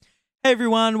Hey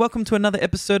everyone, welcome to another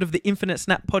episode of the Infinite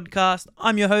Snap podcast.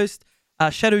 I'm your host,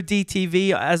 Shadow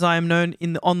DTV, as I am known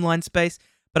in the online space,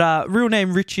 but real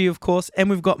name Richie, of course, and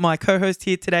we've got my co-host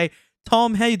here today,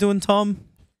 Tom. How you doing, Tom?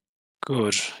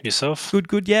 Good. Yourself?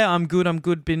 Good. Yeah, I'm good.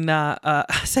 Been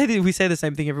we say the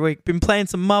same thing every week. Been playing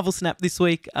some Marvel Snap this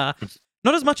week. Not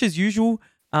as much as usual.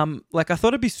 I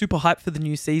thought I'd be super hyped for the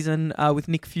new season with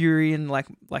Nick Fury and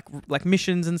like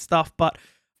missions and stuff, but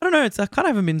I don't know. I kind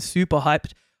of haven't been super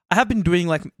hyped. I have been doing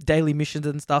like daily missions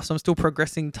and stuff, so I'm still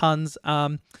progressing tons. I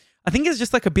think it's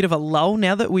just like a bit of a lull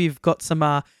now that we've got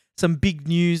some big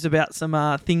news about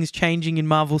some things changing in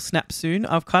Marvel Snap soon.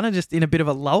 I'm kind of just in a bit of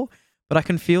a lull, but I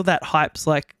can feel that hype's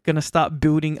like going to start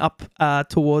building up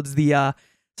towards the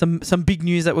some big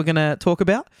news that we're going to talk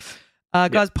about.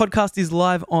 Guys, podcast is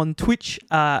live on Twitch.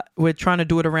 We're trying to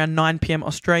do it around 9 p.m.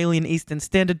 Australian Eastern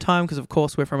Standard Time because, of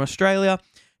course, we're from Australia,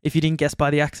 if you didn't guess by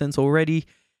the accents already.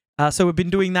 So we've been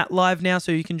doing that live now,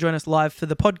 so you can join us live for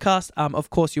the podcast.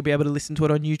 Of course, you'll be able to listen to it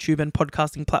on YouTube and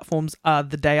podcasting platforms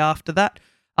the day after that,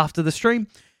 after the stream.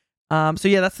 So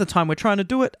yeah, that's the time we're trying to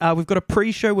do it. We've got a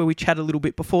pre-show where we chat a little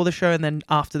bit before the show, and then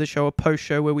after the show, a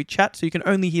post-show where we chat. So you can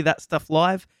only hear that stuff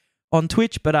live on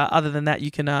Twitch, but other than that, you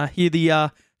can hear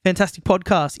the fantastic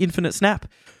podcast, Infinite Snap.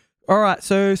 All right,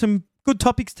 so some good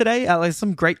topics today. There's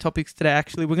some great topics today,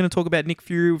 actually. We're going to talk about Nick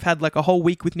Fury. We've had like a whole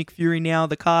week with Nick Fury now,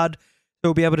 the card. So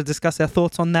we'll be able to discuss our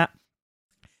thoughts on that.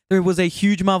 There was a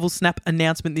huge Marvel Snap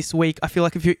announcement this week. I feel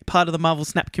like if you're part of the Marvel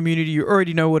Snap community, you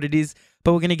already know what it is,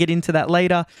 but we're going to get into that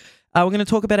later. We're going to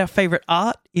talk about our favorite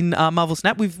art in Marvel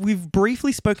Snap. We've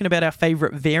briefly spoken about our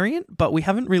favorite variant, but we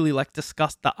haven't really like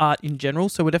discussed the art in general.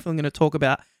 So we're definitely going to talk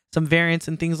about some variants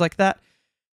and things like that.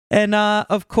 And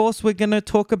of course, we're going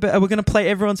to play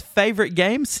everyone's favorite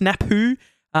game, Snap Who.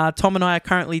 Tom and I are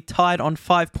currently tied on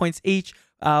 5 points each.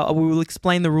 We will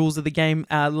explain the rules of the game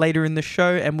later in the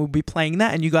show, and we'll be playing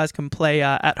that, and you guys can play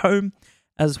at home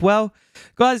as well.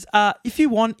 Guys, if you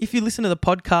listen to the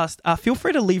podcast, feel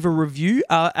free to leave a review.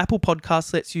 Apple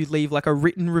Podcasts lets you leave like a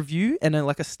written review and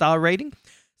like a star rating.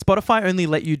 Spotify only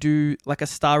let you do like a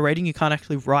star rating. You can't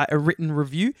actually write a written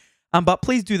review. But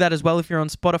please do that as well if you're on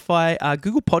Spotify.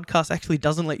 Google Podcasts actually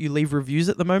doesn't let you leave reviews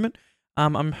at the moment.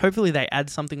 Hopefully they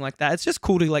add something like that. It's just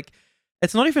cool to like,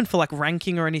 it's not even for like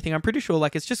ranking or anything. I'm pretty sure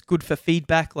like it's just good for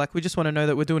feedback. Like we just want to know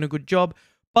that we're doing a good job.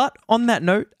 But on that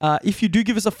note, if you do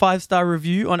give us a 5-star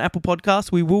review on Apple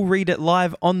Podcasts, we will read it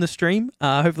live on the stream.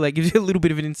 Hopefully that gives you a little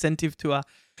bit of an incentive to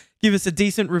give us a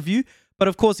decent review. But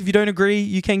of course, if you don't agree,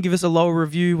 you can give us a lower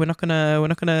review. We're not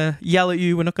gonna yell at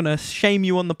you. We're not gonna shame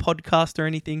you on the podcast or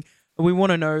anything. We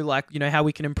want to know like, you know, how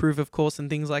we can improve, of course, and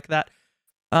things like that.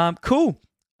 Cool.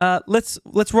 Let's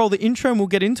roll the intro and we'll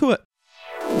get into it.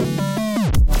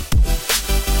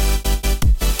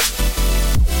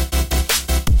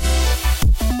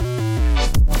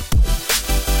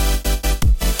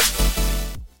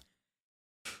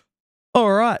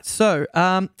 All right. So,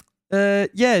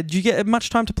 did you get much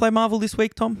time to play Marvel this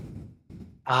week, Tom?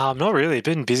 Not really.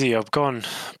 Been busy. I've gone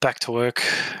back to work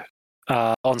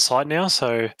on site now,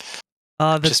 so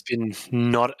just been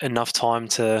not enough time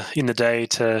in the day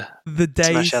to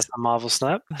smash out some Marvel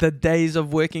Snap. The days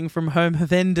of working from home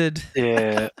have ended.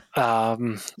 Yeah.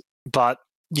 But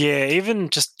yeah, even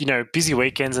just, you know, busy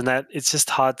weekends and that, it's just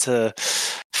hard to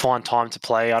find time to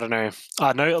play. I don't know.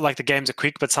 I know like the games are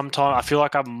quick, but sometimes I feel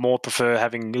like I more prefer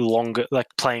having longer, like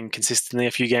playing consistently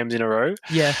a few games in a row.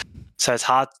 Yeah. So it's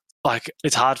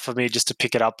hard for me just to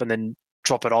pick it up and then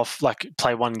drop it off, like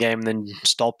play one game and then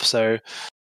stop. So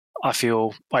I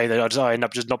feel I end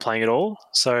up just not playing at all.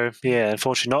 So yeah,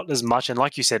 unfortunately not as much. And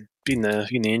like you said in the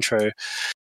intro,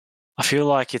 I feel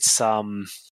like it's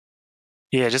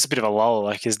just a bit of a lull.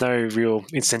 Like there's no real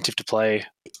incentive to play.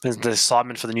 The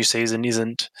excitement for the new season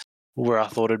isn't where I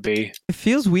thought it'd be. It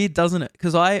feels weird, doesn't it?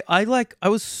 Because I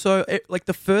was so like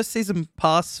the first season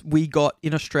pass we got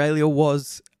in Australia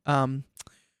was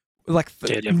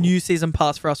new season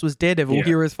pass for us was Daredevil,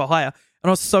 Heroes for Hire, and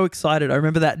I was so excited. I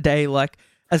remember that day, like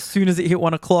as soon as it hit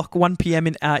 1 p.m.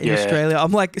 in Australia,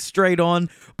 I'm like straight on,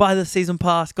 buy the season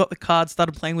pass, got the card,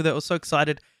 started playing with it. I was so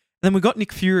excited. And then we got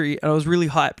Nick Fury, and I was really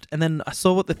hyped. And then I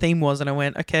saw what the theme was, and I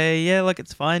went, okay, yeah, like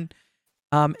it's fine.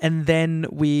 And then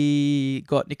we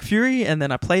got Nick Fury, and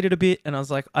then I played it a bit, and I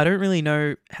was like, I don't really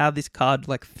know how this card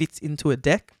like fits into a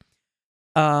deck.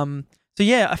 So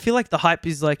yeah, I feel like the hype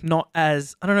is like not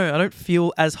as, I don't know, I don't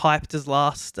feel as hyped as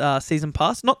last season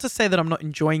pass. Not to say that I'm not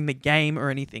enjoying the game or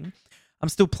anything. I'm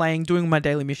still playing, doing my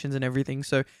daily missions and everything,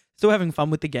 so still having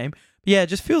fun with the game. But yeah, it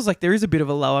just feels like there is a bit of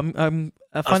a lull.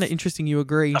 I find it interesting you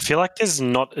agree. I feel like there's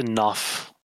not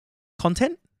enough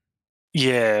content.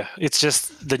 Yeah, it's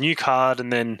just the new card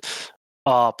and then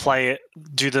play it,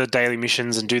 do the daily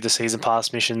missions and do the season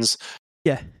pass missions.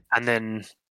 Yeah. And then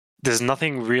there's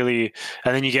nothing really,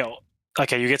 and then you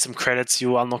get some credits,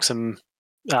 you unlock some,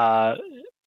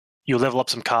 you'll level up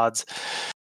some cards,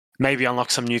 maybe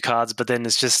unlock some new cards, but then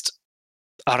it's just,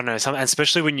 I don't know, and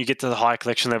especially when you get to the higher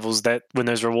collection levels, that when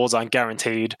those rewards aren't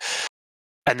guaranteed,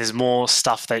 and there's more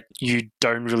stuff that you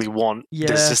don't really want,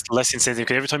 there's just less incentive,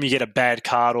 because every time you get a bad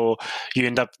card or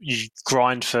you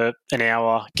grind for an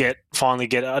hour, finally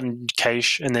get a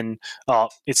cache, and then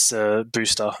it's a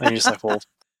booster, and you're just like, well,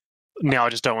 now I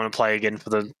just don't want to play again for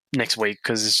the next week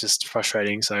because it's just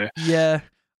frustrating. So yeah,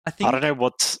 I don't know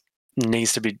what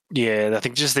needs to be. Yeah, I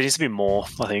think just there needs to be more.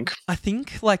 I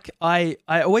think like I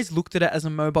always looked at it as a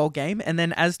mobile game, and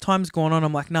then as time's gone on,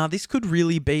 I'm like, nah, this could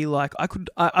really be like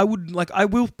I would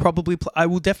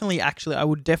definitely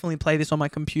play this on my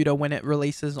computer when it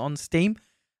releases on Steam,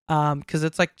 because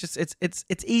it's like just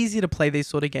it's easy to play these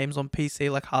sort of games on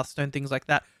PC, like Hearthstone, things like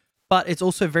that, but it's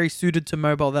also very suited to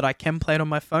mobile that I can play it on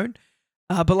my phone.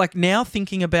 But like now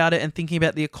thinking about it and thinking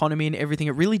about the economy and everything,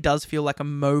 it really does feel like a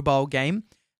mobile game.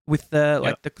 With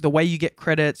the way you get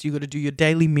credits, you got to do your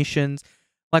daily missions.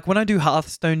 Like when I do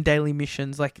Hearthstone daily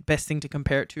missions, like best thing to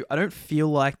compare it to, I don't feel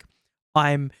like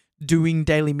I'm doing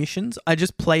daily missions. I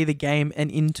just play the game and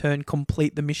in turn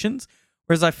complete the missions.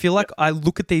 Whereas I feel like I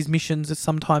look at these missions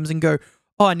sometimes and go,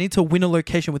 oh, I need to win a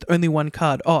location with only one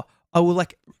card. Oh, I will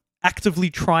like actively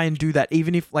try and do that,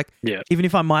 even if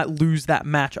I might lose that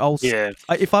match.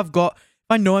 If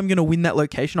I know I'm going to win that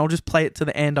location, I'll just play it to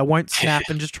the end. I won't snap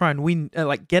and just try and win,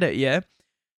 get it, yeah?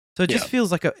 So it just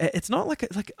feels like it's not like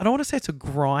I don't want to say it's a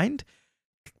grind,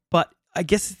 but I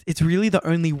guess it's really the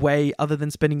only way other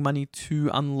than spending money to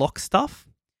unlock stuff.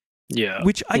 Yeah.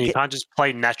 You can't just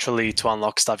play naturally to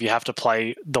unlock stuff. You have to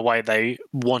play the way they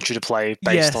want you to play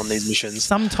based on these missions.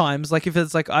 Sometimes, like if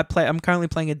it's like I'm currently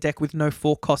playing a deck with no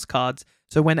 4-cost cards.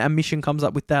 So when a mission comes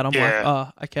up with that, I'm like, oh,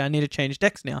 okay, I need to change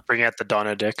decks now. Bring out the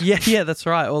Dino deck. Yeah, that's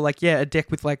right. Or like, a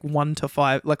deck with like 1 to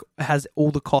 5, like has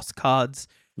all the cost cards.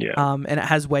 Yeah. And it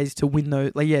has ways to win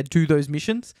those, do those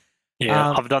missions.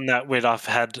 Yeah, I've done that where I've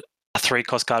had a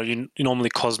 3-cost card, normally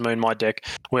Cosmo in my deck,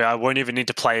 where I won't even need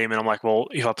to play him, and I'm like, well,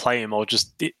 if I play him, I'll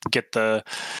just get the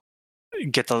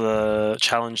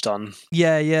challenge done.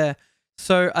 Yeah.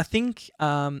 So I think,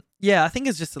 I think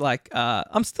it's just like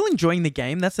I'm still enjoying the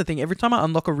game. That's the thing. Every time I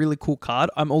unlock a really cool card,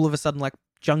 I'm all of a sudden like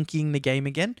junking the game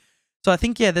again. So I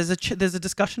think there's a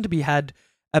discussion to be had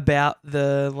about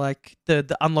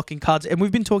the unlocking cards, and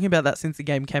we've been talking about that since the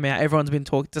game came out. Everyone's been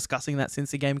discussing that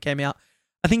since the game came out.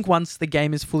 I think once the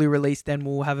game is fully released, then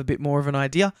we'll have a bit more of an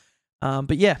idea.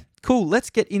 But yeah, cool.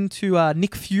 Let's get into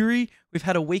Nick Fury. We've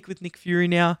had a week with Nick Fury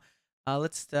now.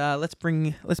 Let's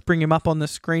bring him up on the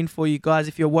screen for you guys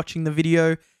if you're watching the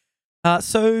video.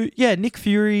 Nick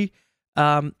Fury,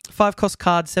 5-cost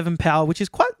card, 7 power, which is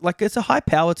quite it's a high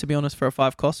power to be honest for a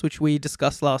 5-cost, which we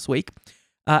discussed last week.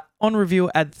 On reveal,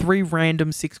 add 3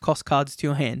 random 6-cost cards to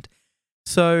your hand.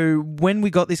 So when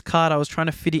we got this card, I was trying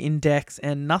to fit it in decks,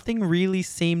 and nothing really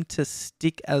seemed to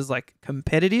stick as like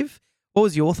competitive. What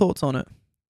was your thoughts on it?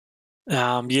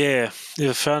 I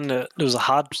found that it was a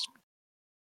hard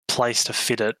place to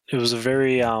fit it. It was a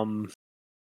very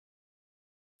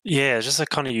just a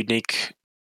kind of unique,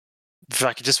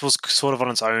 like it just was sort of on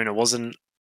its own. It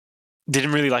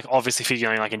didn't really like obviously fit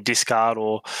like in discard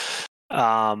or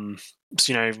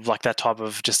like that type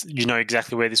of just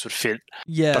exactly where this would fit.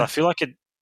 Yeah, but I feel like it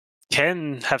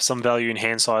can have some value in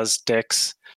hand size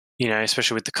decks,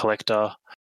 especially with the collector.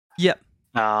 Yep.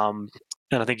 And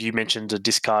I think you mentioned a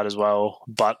discard as well,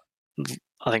 but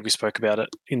I think we spoke about it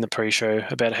in the pre-show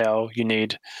about how you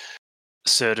need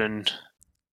certain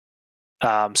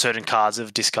cards of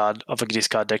a discard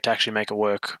deck to actually make it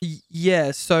work.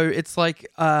 Yeah, so it's like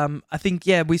I think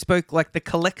we spoke like the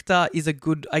collector is a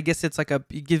good. I guess it's like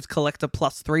it gives collector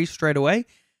 +3 straight away,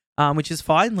 which is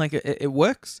fine. Like it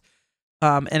works.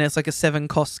 And it's like a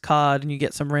 7-cost card, and you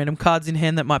get some random cards in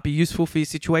hand that might be useful for your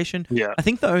situation. Yeah, I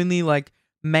think the only like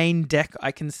main deck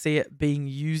I can see it being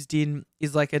used in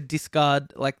is like a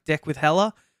discard like deck with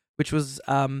Hela, which was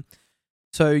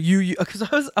so you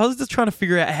because I was just trying to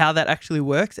figure out how that actually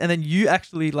works, and then you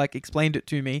actually like explained it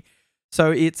to me.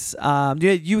 So it's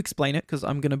you explain it because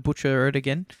I'm gonna butcher it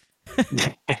again.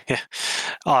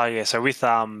 So with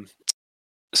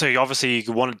so you obviously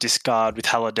you want to discard with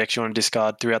Hela decks. You want to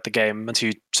discard throughout the game so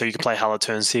you can play Hela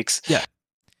turn 6. Yeah.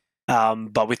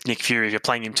 But with Nick Fury, if you're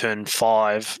playing him turn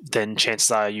 5, then chances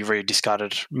are you've already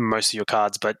discarded most of your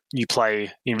cards, but you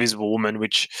play Invisible Woman,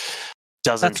 which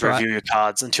doesn't review your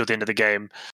cards until the end of the game.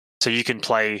 So you can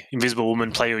play Invisible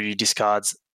Woman, play all your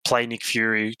discards, play Nick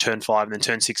Fury turn 5, and then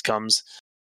turn 6 comes,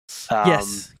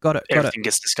 Yes, got it. everything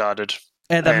gets discarded.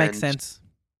 Yeah, that makes sense.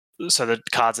 So the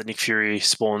cards that Nick Fury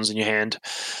spawns in your hand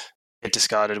get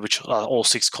discarded, which are all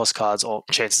 6-cost cards, or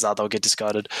chances are they'll get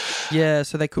discarded. Yeah,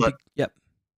 so they could But be. Yep.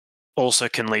 Also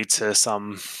can lead to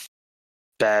some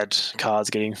bad cards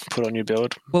getting put on your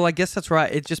build. Well, I guess that's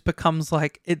right. It just becomes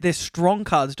like they're strong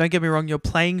cards. Don't get me wrong. You're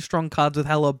playing strong cards with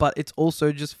Hela, but it's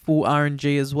also just full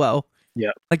RNG as well.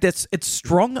 Yeah, like it's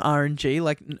strong RNG.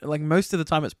 Like most of the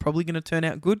time, it's probably going to turn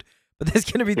out good, but there's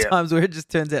going to be times where it just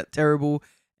turns out terrible,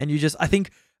 and you just I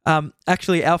think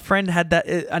actually our friend had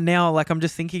that. Now, like I'm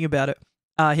just thinking about it.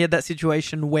 He had that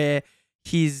situation where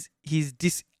his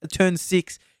turn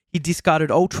 6 he discarded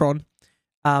Ultron.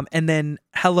 And then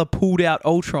Hela pulled out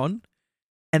Ultron,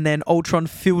 and then Ultron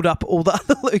filled up all the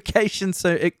other locations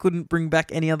so it couldn't bring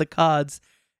back any other cards,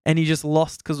 and he just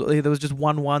lost because there was just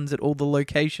 1/1s at all the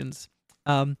locations.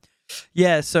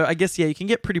 So I guess you can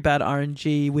get pretty bad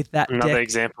RNG with that Another deck.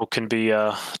 example can be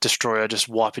Destroyer just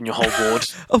wiping your whole board.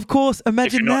 Of course,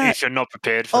 imagine if you're not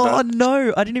prepared for that. Oh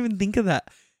no, I didn't even think of that.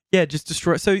 Yeah, just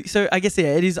destroy. So I guess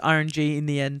it is RNG in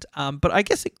the end. But I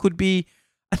guess it could be.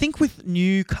 I think with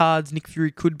new cards, Nick Fury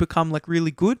could become like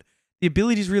really good. The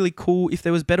ability is really cool. If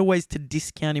there was better ways to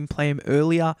discount him, play him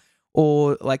earlier,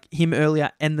 or like him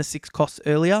earlier and the 6 costs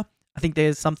earlier, I think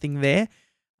there's something there.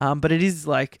 But it is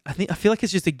like I feel like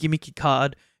it's just a gimmicky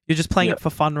card. You're just playing it for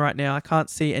fun right now. I can't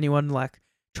see anyone like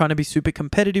trying to be super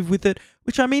competitive with it,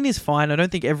 which I mean is fine. I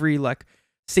don't think every like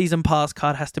season pass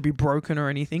card has to be broken or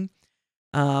anything.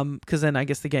 Because then I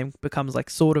guess the game becomes like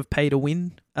sort of pay to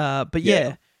win. But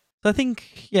yeah. So I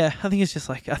think it's just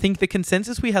like, I think the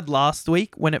consensus we had last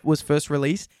week when it was first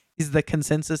released is the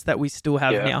consensus that we still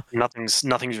have now.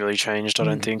 Nothing's really changed, I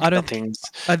don't think.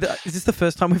 Is this the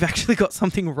first time we've actually got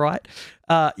something right?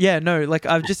 Like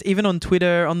I've just, even on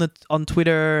Twitter, on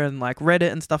Twitter and like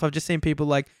Reddit and stuff, I've just seen people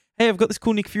like, hey, I've got this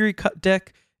cool Nick Fury cut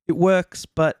deck. It works,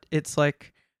 but it's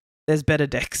like, there's better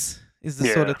decks is the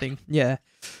sort of thing. Yeah.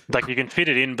 Like you can fit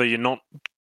it in, but you're not.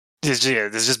 There's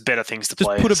just better things to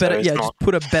play. Just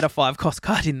put a better 5-cost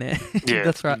card in there. Yeah,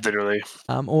 that's right. Literally.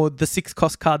 Or the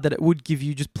 6-cost card that it would give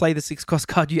you. Just play the 6-cost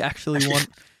card you actually want.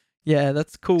 Yeah,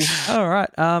 that's cool. All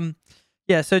right.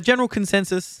 So general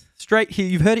consensus, straight here.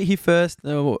 You've heard it here first,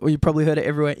 or you probably heard it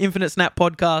everywhere. Infinite Snap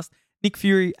podcast. Nick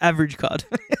Fury average card.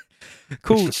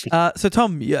 Cool. So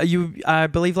Tom, I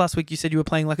believe last week you said you were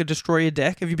playing like a Destroyer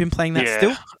deck. Have you been playing that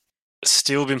still?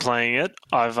 Still been playing it.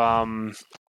 I've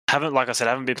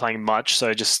haven't been playing much,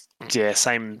 so just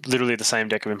literally the same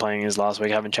deck I've been playing as last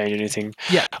week. I haven't changed anything.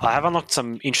 Yeah. I have unlocked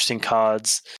some interesting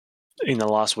cards in the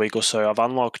last week or so. I've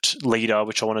unlocked Leader,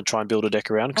 which I want to try and build a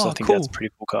deck around because I think that's a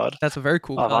pretty cool card. That's a very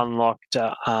cool card. I've unlocked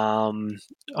I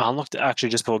unlocked actually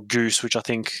just for Goose, which I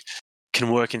think can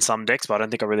work in some decks, but I don't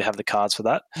think I really have the cards for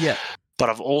that. Yeah. But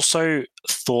I've also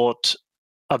thought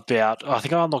about, I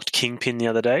think I unlocked Kingpin the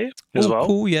other day as well.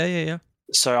 Cool. Yeah.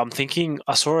 So I'm thinking,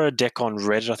 I saw a deck on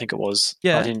Reddit, I think it was.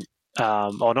 Yeah. I didn't,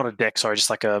 not a deck, sorry, just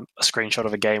like a screenshot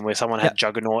of a game where someone had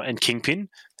Juggernaut and Kingpin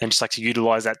and just like to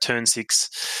utilize that turn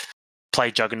 6,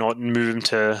 play Juggernaut and move him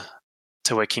to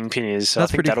where Kingpin is. So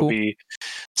That's I think that'll cool. be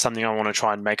something I want to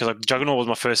try and make. Because like Juggernaut was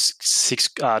my first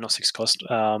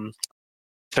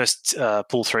first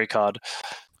pull 3 card.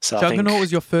 So Juggernaut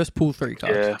was your first pull 3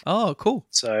 card? Yeah. Oh, cool.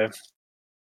 So...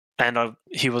 And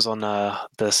he was on the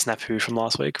Snafu from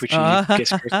last week, which you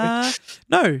guessed correctly.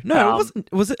 No, it wasn't.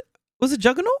 Was it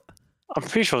Juggernaut? I'm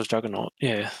pretty sure it was Juggernaut.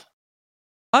 Yeah.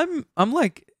 I'm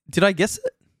like, did I guess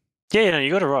it? Yeah, you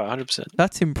got it right, 100%.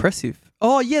 That's impressive.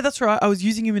 Oh yeah, that's right. I was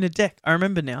using him in a deck. I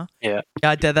remember now. Yeah.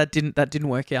 Yeah, that didn't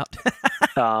work out.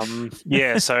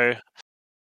 So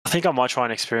I think I might try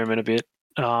and experiment a bit.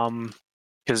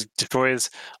 Because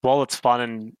Destroyers, while it's fun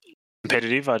and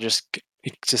competitive,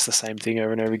 it's just the same thing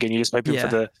over and over again. You just hoping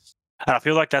for and I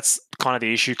feel like that's kind of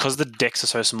the issue because the decks are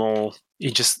so small.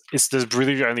 There's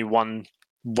really only one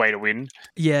way to win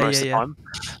most of the time.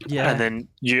 Yeah, and then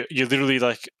you literally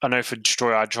like, I know for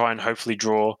Destroyer, I try and hopefully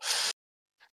draw,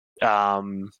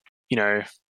 Armor,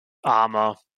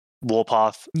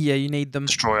 Warpath. Yeah, you need them.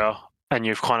 Destroyer, and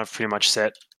you've kind of pretty much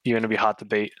set. You're going to be hard to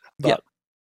beat. But,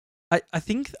 I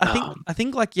think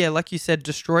like you said,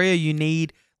 Destroyer, you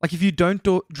need. Like, if you don't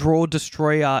draw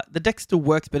Destroyer, the deck still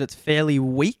works, but it's fairly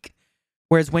weak.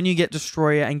 Whereas when you get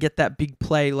Destroyer and get that big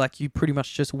play, like, you pretty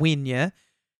much just win,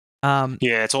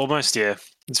 it's almost,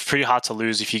 it's pretty hard to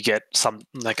lose if you get some,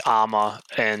 like, Armor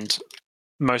and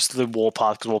most of the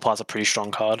Warpath, because Warpath's a pretty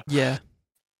strong card. Yeah.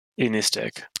 In this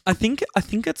deck. I think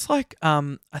it's like,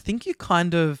 I think you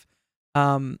kind of,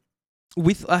 I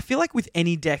feel like with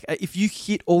any deck, if you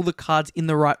hit all the cards in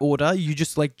the right order, you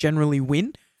just, like, generally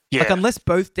win. Yeah. Like unless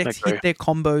both decks Agree. hit their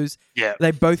combos, Yeah.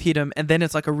 they both hit them, and then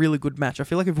it's like a really good match. I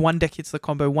feel like if one deck hits the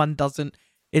combo, one doesn't,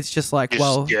 it's just like,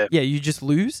 you just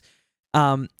lose.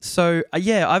 Yeah,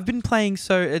 I've been playing.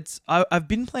 I've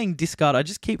been playing discard. I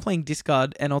just keep playing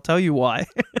discard, and I'll tell you why.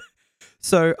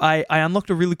 So I unlocked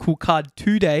a really cool card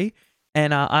today,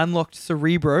 and I unlocked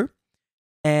Cerebro,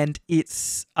 and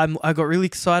I got really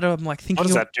excited. I'm like thinking, What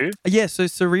does that do? Yeah, so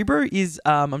Cerebro is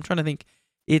I'm trying to think.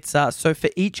 It's so for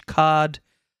each card.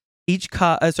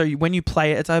 Sorry, when you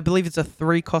play it, I believe it's a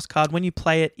 3-cost card. When you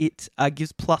play it, it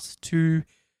gives +2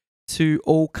 to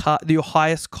all your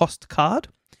highest cost card.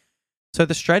 So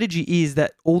the strategy is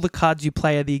that all the cards you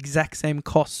play are the exact same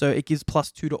cost, so it gives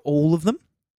 +2 to all of them.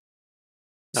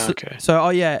 Okay.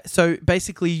 So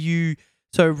basically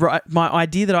my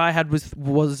idea that I had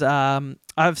was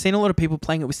I've seen a lot of people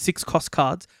playing it with 6-cost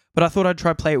cards, but I thought I'd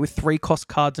try play it with 3-cost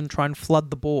cards and try and flood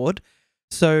the board.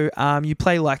 So you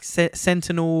play like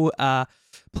Sentinel,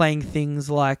 playing things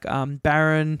like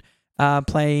Baron,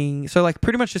 playing so like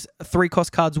pretty much just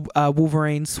 3-cost cards,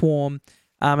 Wolverine, Swarm,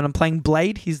 and I'm playing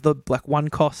Blade. He's the like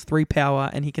 1-cost 3 power,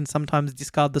 and he can sometimes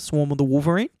discard the Swarm or the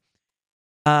Wolverine.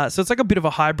 So it's like a bit of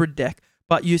a hybrid deck,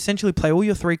 but you essentially play all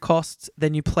your 3 costs.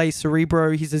 Then you play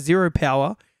Cerebro. He's a 0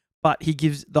 power, but he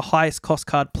gives the highest cost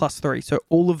card +3. So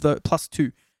all of the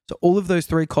 +2. So all of those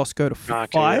 3 costs go to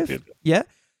 5. Yeah.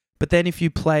 But then if you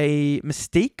play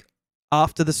Mystique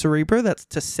after the Cerebro, that's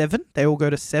to 7. They all go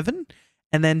to 7.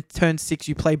 And then turn 6,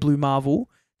 you play Blue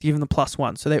Marvel to give them the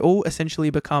 +1. So they all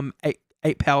essentially become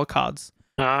 8 power cards.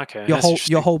 Okay.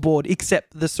 Your whole board,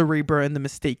 except the Cerebro and the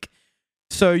Mystique.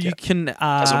 So you can...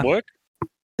 Does it work?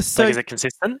 So, is it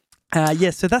consistent?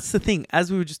 Yeah, so that's the thing.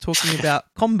 As we were just talking about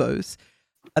combos,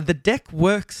 the deck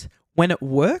works when it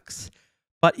works,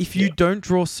 but if you don't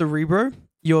draw Cerebro,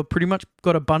 you're pretty much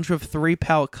got a bunch of 3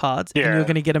 power cards, and you're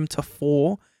going to get them to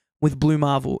 4 with Blue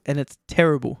Marvel, and it's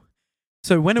terrible.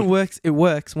 So when it works, it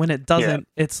works. When it doesn't,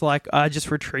 it's like I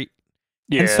just retreat.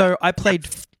 Yeah. And so I played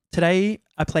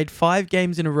 5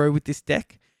 games in a row with this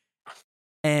deck,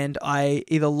 and I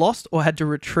either lost or had to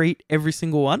retreat every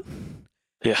single one.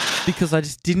 Yeah. Because I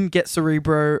just didn't get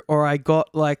Cerebro, or I got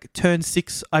like turn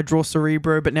 6, I draw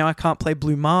Cerebro, but now I can't play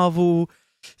Blue Marvel.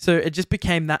 So it just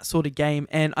became that sort of game.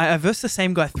 And I versed the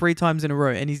same guy 3 times in a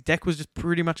row, and his deck was just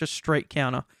pretty much a straight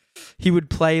counter. He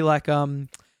would play like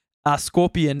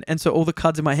Scorpion, and so all the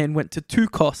cards in my hand went to 2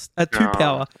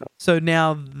 power. So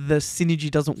now the synergy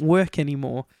doesn't work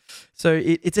anymore. So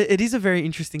it is a very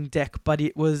interesting deck, but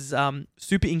it was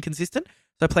super inconsistent.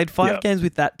 So I played 5 games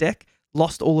with that deck,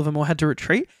 lost all of them or had to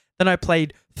retreat. Then I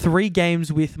played 3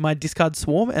 games with my discard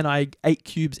Swarm, and I 8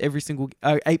 cubed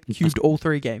all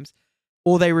 3 games.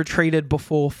 Or they retreated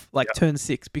before turn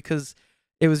 6, because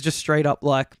it was just straight up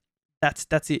like that's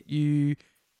it.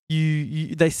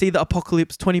 They see the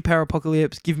Apocalypse, 20 power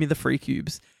Apocalypse, give me the free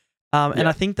cubes. And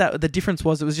I think that the difference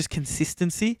was it was just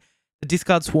consistency. The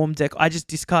discard Swarm deck, I just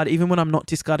discard even when I'm not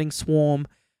discarding Swarm.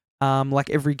 Like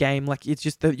every game, like it's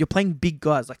just you're playing big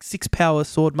guys like 6 power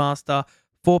Swordmaster,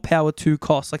 4 power 2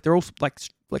 cost. Like they're all like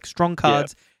strong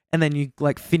cards, and then you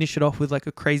like finish it off with like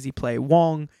a crazy play.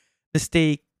 Wong,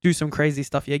 Mystique, do some crazy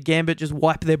stuff. Yeah, Gambit, just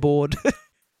wipe their board.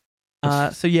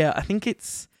 So yeah, I think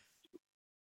it's...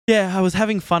 Yeah, I was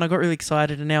having fun. I got really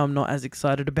excited, and now I'm not as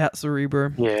excited about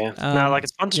Cerebro. Yeah.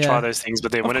 It's fun to try those things,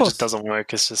 but then when it just doesn't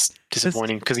work, it's just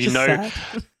disappointing, because you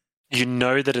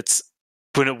know that it's...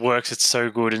 When it works, it's so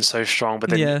good and so strong,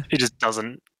 but then it just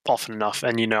doesn't often enough.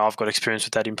 And I've got experience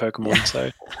with that in Pokemon,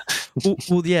 so...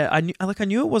 I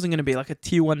knew it wasn't going to be like a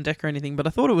tier 1 deck or anything, but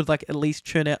I thought it would like at least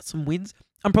churn out some wins.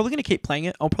 I'm probably going to keep playing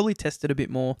it. I'll probably test it a bit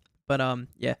more, but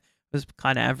it was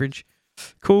kind of average.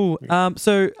 Cool.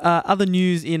 So other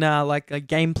news in like a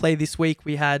gameplay this week,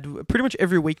 we had pretty much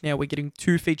every week now we're getting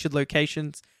 2 featured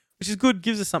locations, which is good.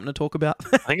 Gives us something to talk about.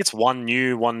 I think it's one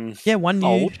new, one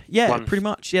old. Pretty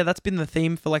much. Yeah, that's been the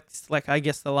theme for like I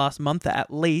guess the last month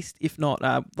at least, if not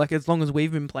like as long as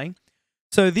we've been playing.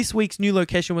 So this week's new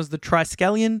location was the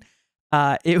Triskelion.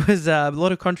 It was a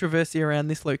lot of controversy around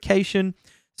this location.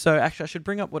 So actually, I should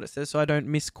bring up what it says so I don't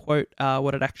misquote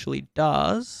what it actually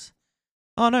does.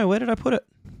 Oh no, where did I put it?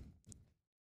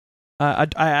 I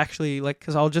actually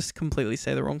because I'll just completely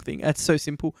say the wrong thing. It's so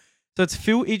simple. So it's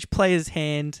fill each player's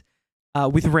hand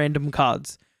with random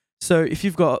cards. So if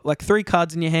you've got like 3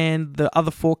 cards in your hand, the other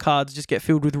 4 cards just get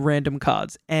filled with random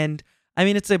cards. And I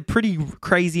mean, it's a pretty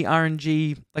crazy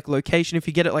RNG like location. If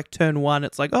you get it like turn 1,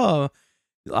 it's like, oh,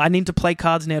 I need to play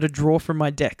cards now to draw from my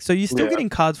deck. So you're still getting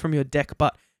cards from your deck,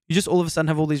 but you just all of a sudden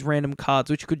have all these random cards,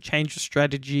 which could change your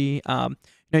strategy.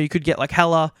 You could get like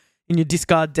Hela in your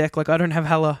discard deck. Like I don't have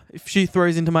Hela. If she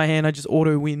throws into my hand, I just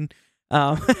auto win.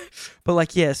 But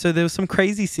like, yeah, so there was some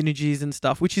crazy synergies and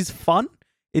stuff, which is fun.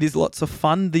 It is lots of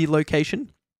fun, the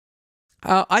location.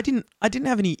 I didn't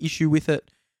have any issue with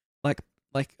it. Like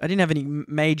I didn't have any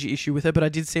major issue with it, but I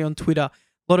did see on Twitter a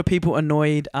lot of people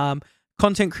annoyed.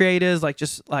 Content creators, like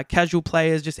just like casual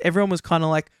players, just everyone was kind of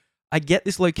like, I get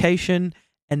this location,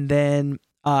 and then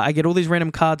I get all these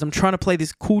random cards. I'm trying to play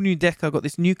this cool new deck. I got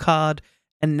this new card,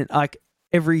 and like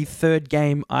every third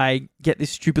game, I get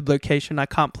this stupid location. I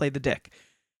can't play the deck.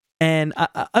 And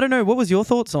I don't know. What was your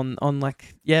thoughts on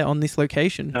this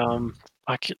location?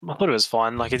 I thought it was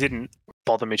fine. Like, it didn't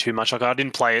bother me too much. Like, I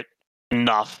didn't play it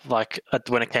enough. Like,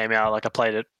 when it came out, like, I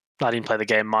played it. I didn't play the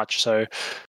game much. So,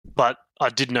 but I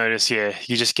did notice, you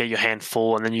just get your hand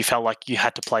full, and then you felt like you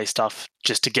had to play stuff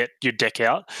just to get your deck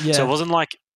out. Yeah. So it wasn't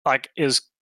like it was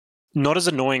not as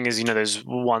annoying as, there's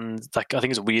one, like, I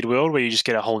think it's Weird World, where you just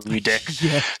get a whole new deck.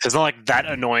 Yeah. So it's not like that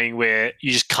annoying where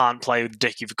you just can't play the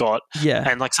deck you've got. Yeah.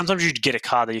 And like sometimes you get a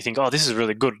card that you think, oh, this is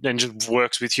really good, and just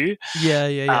works with you.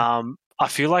 Yeah. I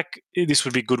feel like this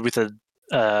would be good with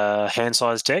a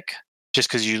hand-sized deck, just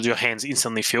because your hand's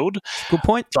instantly filled. Good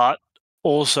point. But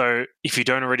also, if you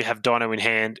don't already have Dino in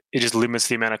hand, it just limits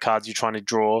the amount of cards you're trying to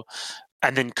draw.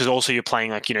 And then, because also you're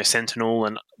playing like, Sentinel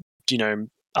and,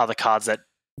 other cards that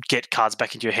get cards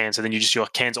back into your hand. So then your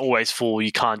hand's always full.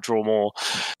 You can't draw more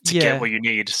to get what you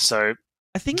need. So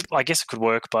I guess it could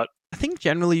work, but I think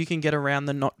generally you can get around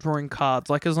the not drawing cards.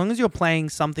 Like, as long as you're playing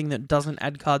something that doesn't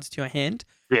add cards to your hand.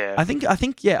 Yeah. I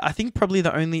think probably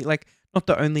the only, like, not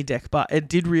the only deck, but it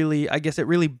did really, I guess it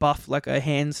really buffed like a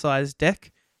hand-sized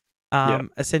deck.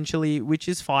 Essentially, which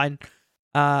is fine.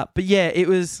 But yeah, it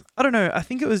was, I don't know, I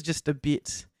think it was just a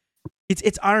bit,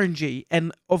 it's RNG,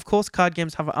 and of course card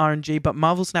games have RNG, but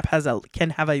Marvel Snap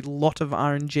can have a lot of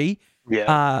RNG.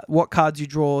 Yeah. What cards you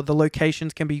draw, the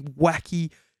locations can be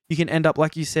wacky. You can end up,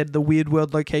 like you said, the Weird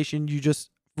World location, you just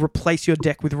replace your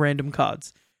deck with random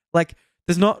cards. Like,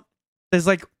 there's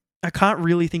like, I can't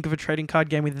really think of a trading card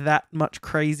game with that much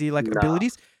crazy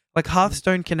abilities. Like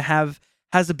Hearthstone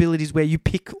has abilities where you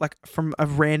pick like from a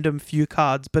random few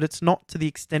cards, but it's not to the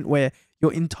extent where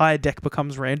your entire deck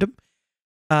becomes random.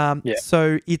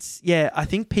 So I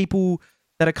think people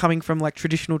that are coming from like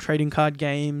traditional trading card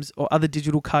games or other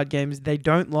digital card games, they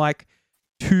don't like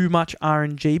too much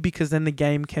RNG, because then the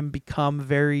game can become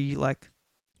very like,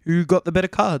 who got the better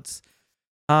cards?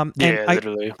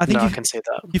 Literally. I can see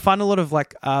that. You find a lot of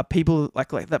like people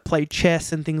like that play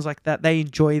chess and things like that. They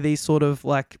enjoy these sort of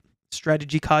like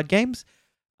strategy card games.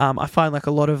 I find like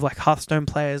a lot of like Hearthstone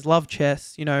players love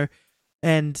chess,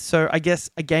 and so I guess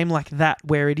a game like that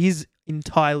where it is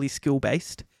entirely skill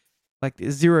based, like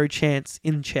there's zero chance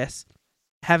in chess,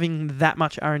 having that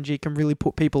much RNG can really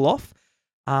put people off.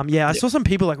 I saw some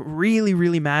people like really,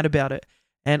 really mad about it,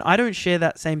 and I don't share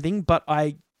that same thing, but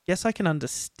I guess I can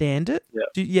understand it.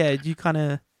 Do you kind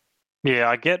of... Yeah,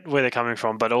 I get where they're coming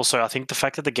from, but also I think the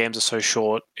fact that the games are so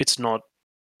short, it's not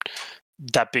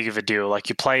that big of a deal. Like,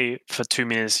 you play for 2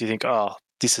 minutes, you think, oh,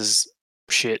 this is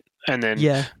shit, and then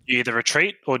you either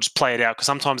retreat or just play it out, because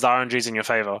sometimes the RNG is in your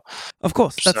favor. Of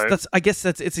course, I guess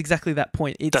it's exactly that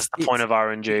point. That's the point of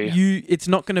RNG. It's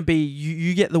not going to be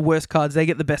you get the worst cards, they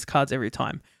get the best cards every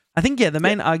time. I think the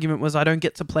main argument was I don't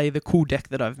get to play the cool deck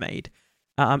that I've made,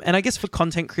 and I guess for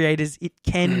content creators it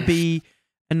can be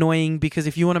annoying, because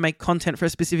if you want to make content for a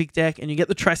specific deck and you get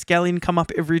the Triskelion come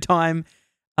up every time.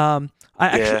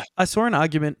 I saw an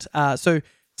argument. So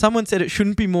someone said it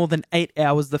shouldn't be more than 8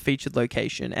 hours the featured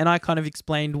location, and I kind of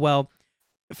explained, well,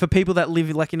 for people that live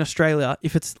like in Australia,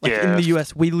 if it's like in the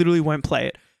US, we literally won't play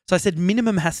it. So I said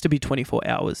minimum has to be 24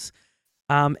 hours.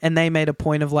 And they made a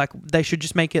point of like they should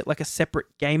just make it like a separate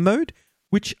game mode,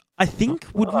 which I think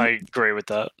would... I agree with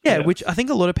that. Yeah, which I think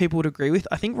a lot of people would agree with.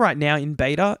 I think right now in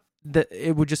beta, that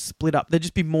it would just split up. There'd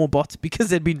just be more bots because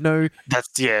there'd be no...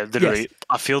 Literally. Yes.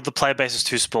 I feel the player base is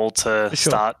too small to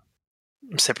start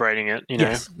separating it,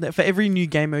 Yes. For every new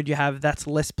game mode you have, that's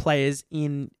less players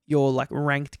in your like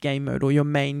ranked game mode or your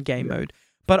main game mode.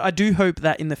 But I do hope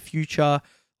that in the future,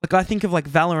 like I think of like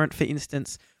Valorant, for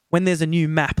instance, when there's a new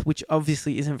map, which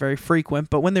obviously isn't very frequent,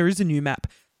 but when there is a new map,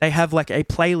 they have like a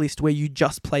playlist where you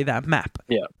just play that map.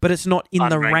 Yeah. But it's not in unranked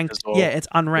the ranked... well. Yeah, it's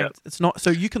unranked. Yeah. It's not... So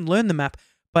you can learn the map,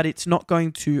 but it's not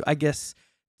going to, I guess,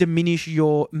 diminish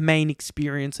your main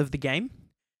experience of the game.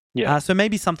 Yeah. So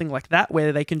maybe something like that,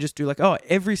 where they can just do like, oh,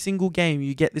 every single game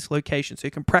you get this location, so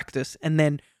you can practice, and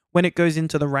then when it goes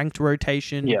into the ranked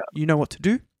rotation, you know what to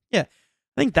do. Yeah,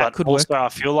 I think that could work. I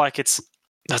feel like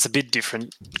that's a bit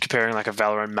different comparing like a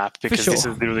Valorant map, because this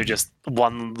is literally just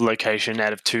one location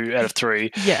out of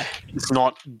 3. Yeah, it's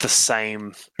not the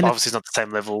same. Obviously, it's not the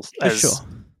same level as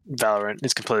Valorant.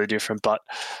 It's completely different, but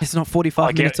It's not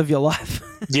 45 minutes of your life.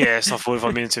 yeah, it's not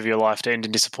 45 minutes of your life to end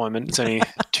in disappointment. It's only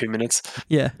 2 minutes.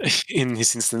 Yeah. In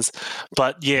this instance,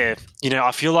 but yeah,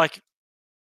 I feel like,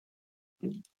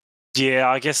 yeah,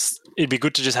 I guess it'd be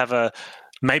good to just have a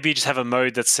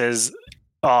mode that says,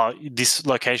 oh, this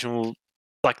location will,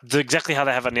 like exactly how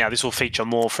they have it now, this will feature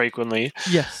more frequently.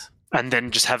 Yes. And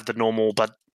then just have the normal,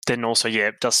 but then also, yeah,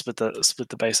 it does split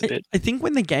the base a bit. I think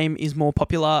when the game is more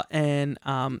popular and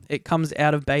it comes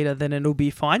out of beta, then it'll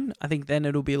be fine. I think then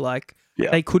it'll be like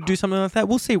they could do something like that.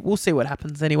 We'll see what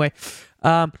happens anyway.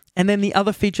 And then the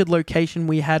other featured location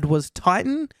we had was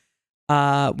Titan,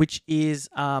 which is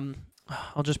I'll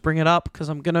just bring it up because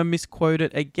I'm gonna misquote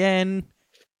it again.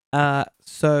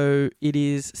 So it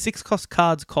is 6 cost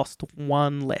cards cost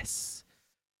 1 less.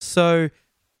 So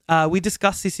we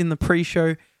discussed this in the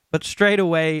pre-show, but straight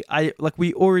away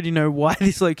we already know why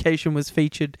this location was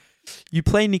featured. You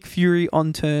play Nick Fury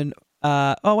on turn.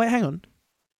 Oh wait, hang on.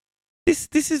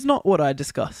 This is not what I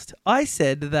discussed. I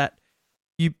said that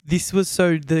this was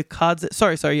so the cards.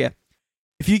 Sorry, yeah.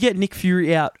 If you get Nick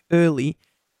Fury out early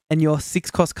and your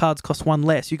 6 cost cards cost 1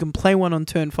 less, you can play one on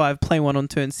turn 5, play one on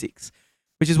turn 6,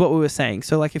 which is what we were saying.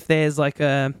 So like if there's like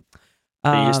a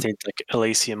you just need like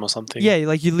Elysium or something. Yeah,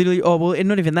 like you literally. Oh well, and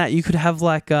not even that. You could have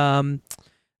like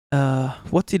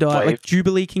what did I Wave. like?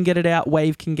 Jubilee can get it out.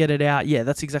 Wave can get it out. Yeah,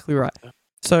 that's exactly right. Yeah.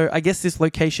 So I guess this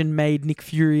location made Nick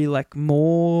Fury like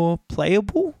more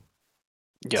playable.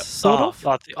 Yeah, sort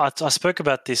of. I spoke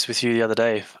about this with you the other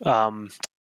day.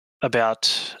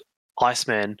 About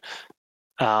Iceman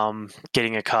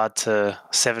getting a card to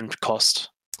 7 cost.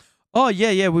 Oh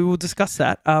yeah, we will discuss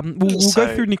that. We'll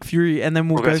go through Nick Fury and then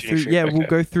we'll go through. Yeah, okay. We'll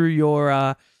go through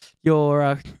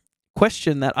your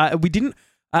question that I didn't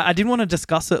want to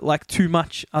discuss it like too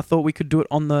much. I thought we could do it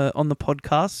on the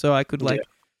podcast, so I could like. Yeah.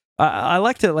 I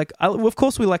like to like. Of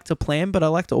course, we like to plan, but I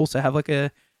like to also have like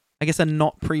a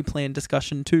not pre-planned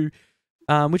discussion too,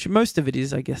 which most of it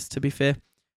is, I guess, to be fair.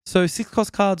 So 6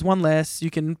 cost cards, 1 less. You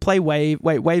can play Wave.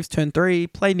 Wait, Wave's turn 3.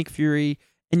 Play Nick Fury,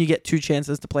 and you get 2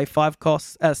 chances to play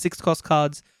 6 cost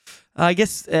cards. I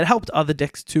guess it helped other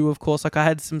decks too, of course. Like I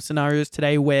had some scenarios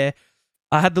today where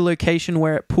I had the location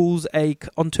where it pulls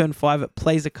on turn 5, it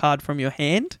plays a card from your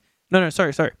hand. No,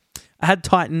 sorry. I had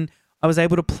Titan. I was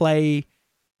able to play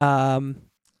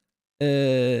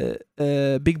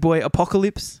Big Boy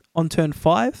Apocalypse on turn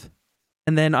 5,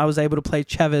 and then I was able to play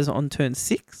Chavez on turn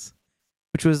 6,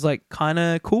 which was like kind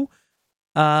of cool.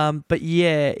 But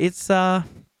yeah, it's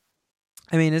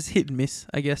it's hit and miss,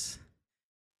 I guess.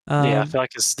 Yeah, I feel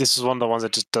like this is one of the ones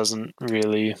that just doesn't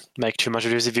really make too much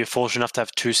of it. If you're fortunate enough to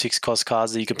have 2 6 cost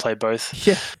cards that you can play both,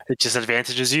 yeah, it just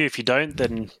advantages you. If you don't,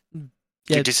 then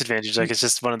you're disadvantaged. Like it's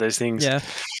just one of those things. Yeah.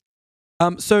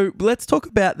 So let's talk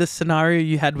about the scenario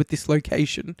you had with this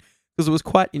location because it was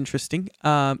quite interesting.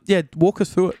 Walk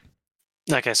us through it.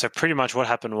 Okay, so pretty much what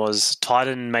happened was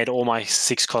Titan made all my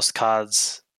 6 cost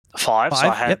cards 5. So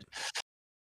I had.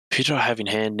 Who do I have in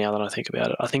hand now that I think about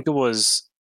it? I think it was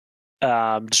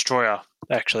Destroyer,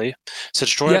 actually. So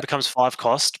Destroyer becomes 5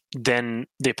 cost. Then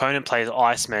the opponent plays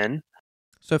Iceman.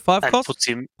 So 5 cost puts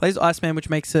him, plays Iceman, which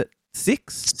makes it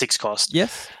 6? 6 cost.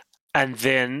 Yes. And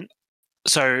then,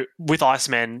 so with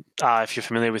Iceman, if you're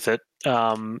familiar with it,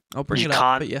 I'll bring it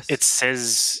up, but yes. It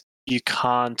says you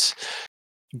can't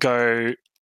go.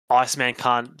 Iceman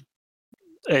can't.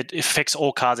 It affects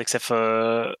all cards except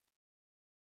for.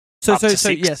 So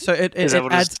it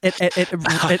adds.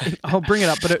 I'll bring it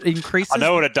up, but it increases. I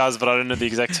know what it does, but I don't know the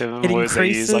exact words they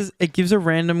use. It gives a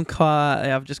random card.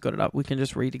 I've just got it up. We can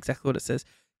just read exactly what it says.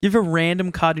 Give a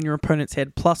random card in your opponent's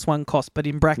head plus 1 cost, but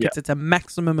in brackets it's a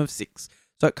maximum of 6,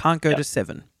 so it can't go to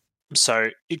 7.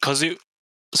 So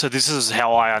this is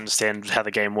how I understand how the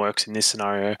game works in this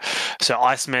scenario. So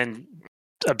Iceman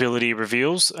ability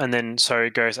reveals, and then so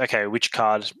it goes, okay, which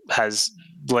card has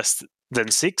less than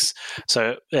 6?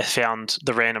 So it found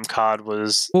the random card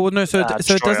was so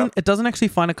it doesn't actually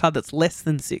find a card that's less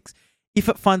than 6. If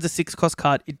it finds a 6 cost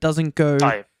card, it doesn't go.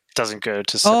 It doesn't go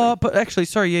to 7. Oh, but actually,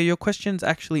 sorry, your question's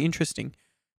actually interesting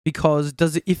because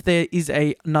if there is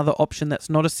another option that's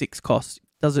not a 6 cost,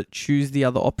 does it choose the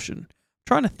other option?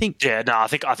 Trying to think. Yeah, no, I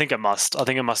think it must. I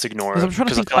think it must ignore it. I'm trying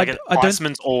to think. I feel like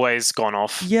Iceman's always gone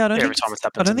off. Yeah, every time it's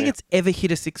happened. I don't think it's ever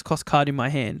hit a 6 cost card in my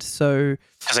hand. So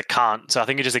because it can't. So I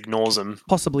think it just ignores them.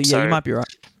 Possibly. Yeah, you might be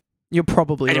right. You're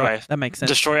probably right. That makes sense.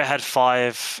 Destroyer had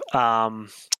 5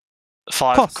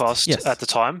 cost at the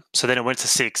time. So then it went to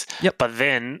 6. Yep. But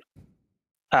then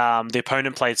the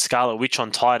opponent played Scarlet Witch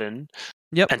on Titan.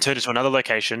 Yep. And turned it to another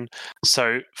location.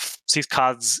 So 6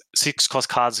 cost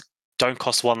cards don't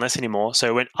cost 1 less anymore. So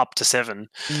it went up to 7.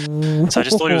 So I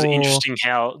just thought it was interesting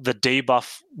how the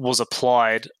debuff was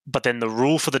applied, but then the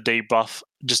rule for the debuff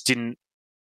just didn't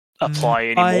apply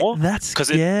anymore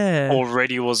because it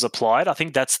already was applied. I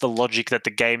think that's the logic that the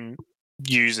game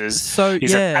uses. So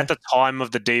that at the time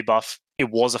of the debuff, it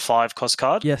was a 5 cost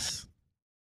card. Yes.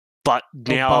 But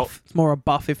now it's more a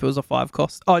buff if it was a 5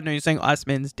 cost. Oh no, you're saying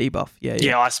Iceman's debuff. Yeah.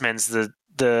 Yeah, Iceman's the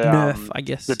nerf, I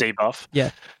guess. The debuff.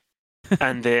 Yeah.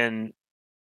 And then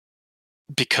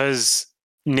because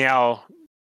now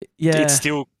it's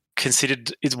still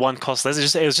considered it's 1 cost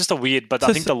less. It was just a weird, but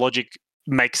I think the logic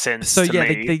makes sense to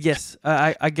me. Yes,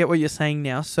 I get what you're saying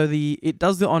now. So it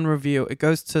does the on reveal, it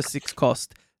goes to 6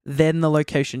 cost, then the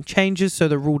location changes, so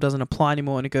the rule doesn't apply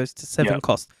anymore and it goes to 7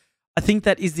 cost. I think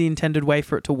that is the intended way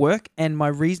for it to work, and my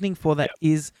reasoning for that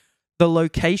is the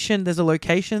location. There's a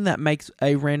location that makes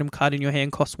a random card in your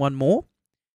hand cost 1 more,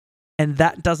 and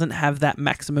that doesn't have that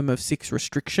maximum of 6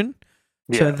 restriction.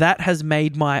 So that has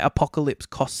made my Apocalypse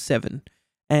cost 7.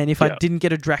 And if I didn't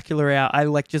get a Dracula out, I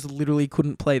just literally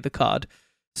couldn't play the card.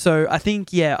 So I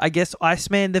think, I guess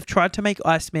Iceman, they've tried to make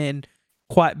Iceman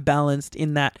quite balanced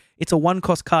in that it's a 1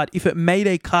 cost card. If it made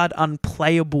a card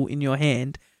unplayable in your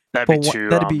hand,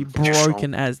 that'd be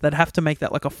broken as. They'd have to make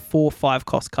that like a 4 or 5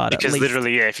 cost card because at least.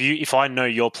 Literally, if I know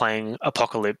you're playing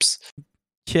Apocalypse,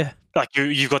 like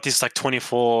you've got this like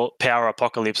 24 power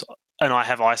Apocalypse, and I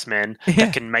have Iceman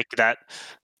that can make that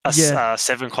a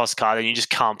 7 cost card, and you just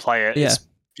can't play it.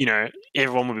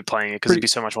 Everyone would be playing it because it'd be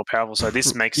so much more powerful. So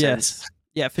this makes sense.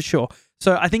 Yeah, for sure.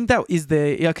 So I think that is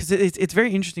because it's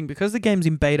very interesting because the game's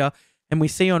in beta, and we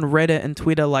see on Reddit and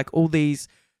Twitter like all these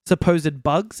supposed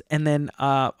bugs, and then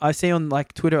I see on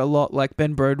like Twitter a lot like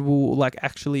Ben Brode will like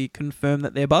actually confirm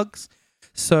that they're bugs.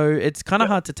 So it's kind of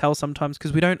hard to tell sometimes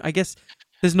because we don't. I guess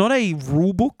there's not a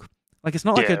rule book. Like it's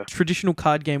not like a traditional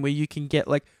card game where you can get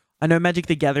like, I know Magic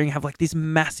the Gathering have like this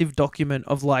massive document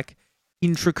of like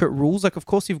intricate rules. Like of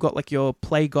course you've got like your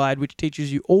play guide which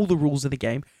teaches you all the rules of the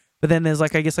game, but then there's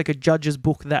like I guess like a judge's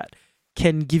book that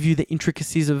can give you the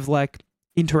intricacies of like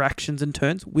interactions and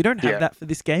turns. We don't have that for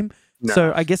this game. No.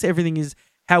 So I guess everything is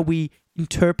how we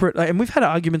interpret, and we've had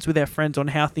arguments with our friends on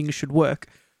how things should work.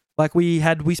 Like we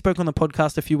spoke on the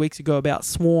podcast a few weeks ago about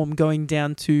Swarm going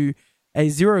down to a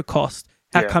 0 cost.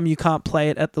 How come you can't play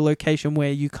it at the location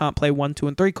where you can't play 1, 2,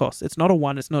 and 3 costs? It's not a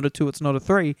 1, it's not a 2, it's not a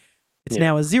 3. It's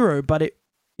now a 0, but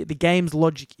the game's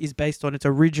logic is based on its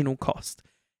original cost.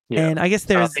 Yeah. And I guess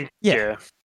there's going to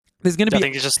be... I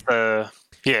think it's just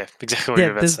exactly what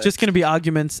you're about to say. There's just going to be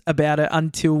arguments about it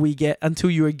until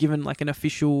you are given like an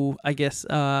official, I guess,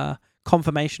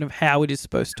 confirmation of how it is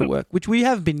supposed to work, which we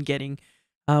have been getting,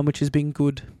 which has been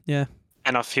good. Yeah.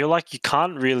 And I feel like you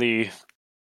can't really...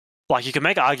 Like, you can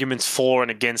make arguments for and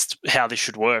against how this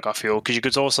should work, I feel, because you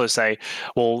could also say,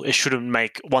 well, it shouldn't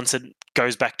make... Once it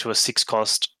goes back to a 6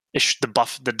 cost, the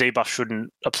debuff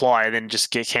shouldn't apply and then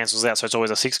just cancels out, so it's always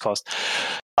a 6 cost.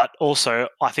 But also,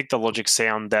 I think the logic's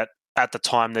sound that at the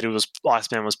time that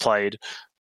Iceman was played,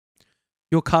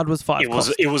 your card was 5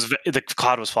 cost. The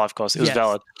card was 5 cost. It was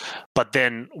valid. But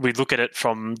then we look at it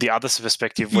from the other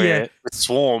perspective where with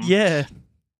Swarm,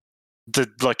 the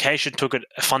location took it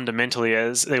fundamentally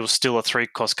as it was still a 3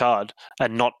 cost card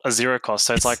and not a 0 cost.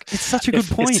 So it's such a good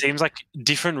point. It seems like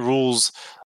different rules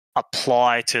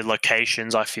apply to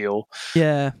locations, I feel.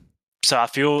 Yeah. So I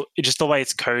feel just the way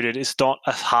it's coded, it's not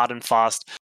a hard and fast,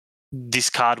 this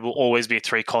card will always be a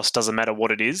 3 cost, doesn't matter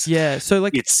what it is. Yeah. So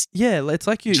like it's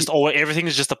like you everything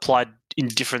is just applied in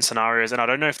different scenarios, and I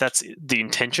don't know if that's the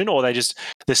intention or there's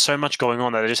so much going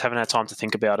on that they just haven't had time to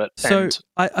think about it. So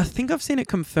I think I've seen it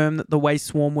confirm that the way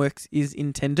Swarm works is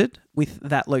intended with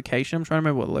that location. I'm trying to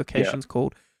remember what the location's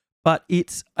called, but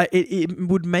it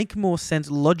would make more sense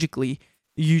logically.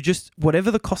 You just, whatever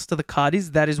the cost of the card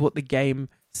is, that is what the game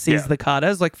sees the card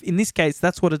as. Like in this case,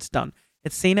 that's what it's done.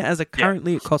 It's seen it as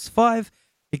currently it costs 5,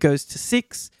 it goes to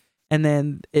 6, and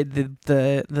then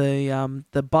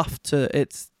the buff to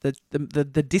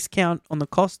the discount on the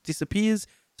cost disappears,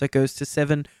 so it goes to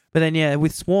 7. But then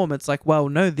with Swarm, it's like, well,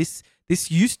 no, this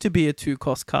used to be a 2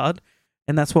 cost card,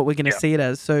 and that's what we're going to see it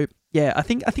as. So I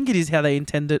think it is how they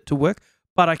intend it to work,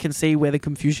 but I can see where the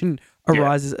confusion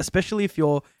arises, especially if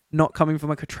you're not coming from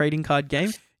like a trading card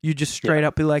game. You just straight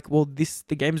up be like, well,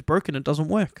 the game's broken, it doesn't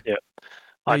work. Yeah.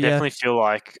 I definitely feel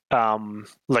like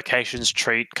locations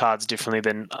treat cards differently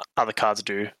than other cards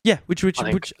do. Yeah, which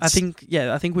I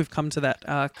think we've come to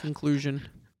that conclusion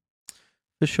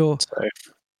for sure. So.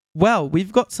 Well,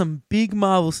 we've got some big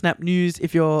Marvel Snap news.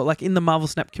 If you're like in the Marvel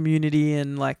Snap community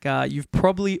and like you've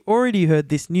probably already heard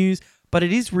this news, but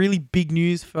it is really big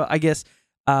news for, I guess,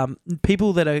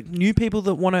 people that are new people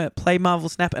that want to play Marvel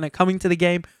Snap and are coming to the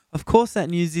game. Of course, that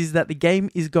news is that the game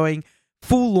is going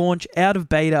full launch out of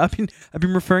beta. I've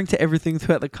been referring to everything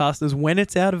throughout the cast as when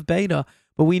it's out of beta,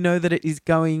 but we know that it is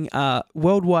going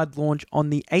worldwide launch on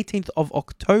the 18th of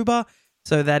October.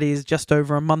 So that is just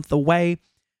over a month away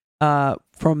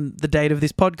from the date of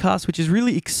this podcast, which is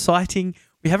really exciting.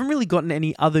 We haven't really gotten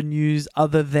any other news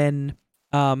other than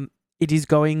it is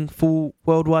going full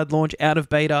worldwide launch out of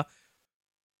beta.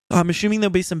 I'm assuming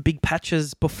there'll be some big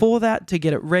patches before that to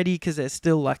get it ready because there's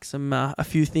still like a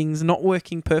few things not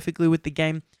working perfectly with the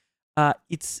game.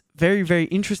 It's very, very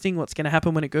interesting what's going to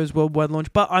happen when it goes worldwide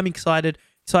launch, but I'm excited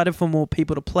for more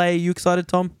people to play. You excited,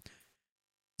 Tom?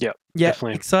 Yeah,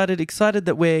 definitely. Excited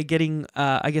that we're getting,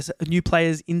 new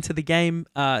players into the game.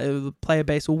 The player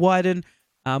base will widen.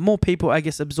 More people,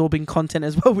 absorbing content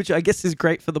as well, which I guess is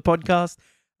great for the podcast.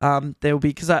 There will be,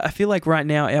 because I feel like right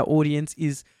now our audience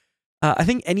is, I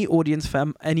think any audience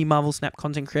for any Marvel Snap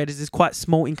content creators is quite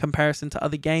small in comparison to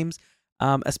other games.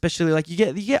 Especially like you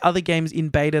get other games in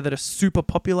beta that are super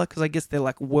popular because I guess they're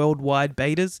like worldwide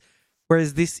betas,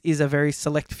 whereas this is a very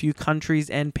select few countries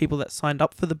and people that signed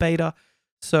up for the beta.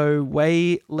 So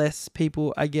way less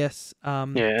people, I guess.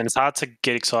 And it's hard to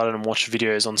get excited and watch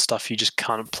videos on stuff you just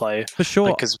can't play. For sure.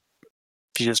 Because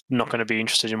you're just not going to be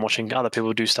interested in watching other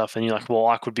people do stuff and you're like, well,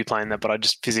 I could be playing that, but I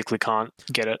just physically can't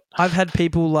get it. I've had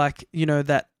people like,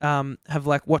 that have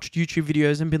like watched YouTube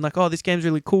videos and been like, oh, this game's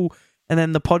really cool. And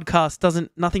then the podcast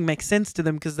nothing makes sense to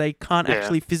them because they can't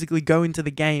actually physically go into the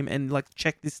game and like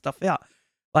check this stuff out.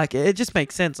 Like it just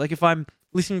makes sense. Like if I'm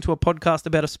listening to a podcast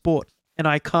about a sport and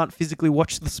I can't physically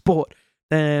watch the sport,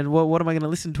 then what am I going to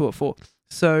listen to it for?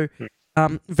 So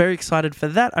very excited for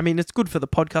that. I mean, it's good for the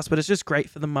podcast, but it's just great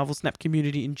for the Marvel Snap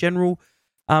community in general.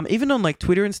 Even on like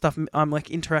Twitter and stuff, I'm like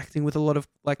interacting with a lot of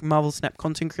like Marvel Snap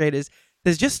content creators.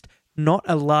 There's just not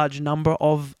a large number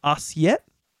of us yet.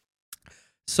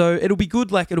 So it'll be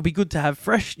good. Like it'll be good to have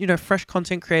fresh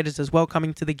content creators as well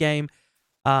coming to the game,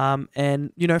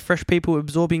 and fresh people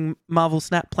absorbing Marvel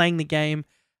Snap, playing the game,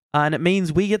 and it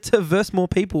means we get to verse more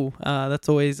people. That's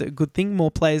always a good thing.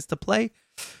 More players to play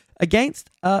against.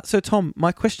 So Tom,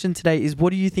 my question today is: what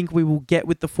do you think we will get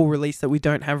with the full release that we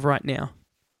don't have right now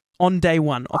on day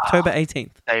one, October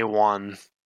 18th? Day one.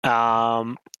 I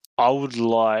would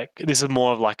like. This is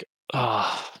more of like.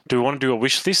 Do we want to do a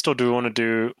wish list or do we want to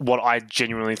do what I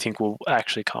genuinely think will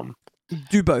actually come?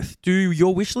 Do both. Do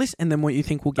your wish list and then what you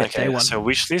think will get day one. So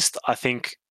wish list, I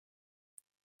think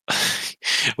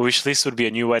wish list would be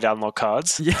a new way to unlock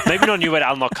cards. Yeah. Maybe not a new way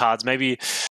to unlock cards. Maybe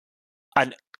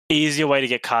an easier way to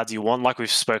get cards you want, like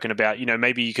we've spoken about.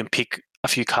 Maybe you can pick a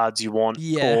few cards you want,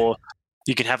 or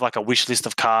you can have like a wish list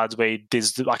of cards where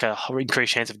there's like a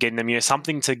increased chance of getting them.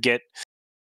 Something to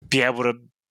be able to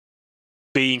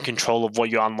be in control of what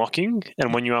you're unlocking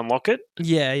and when you unlock it.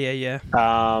 Yeah.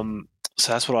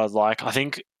 So that's what I'd like. I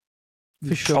think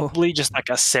for sure. Probably just like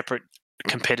a separate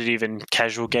competitive and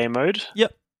casual game mode.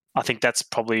 Yep. I think that's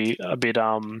probably a bit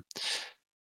but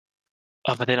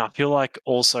then I feel like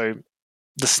also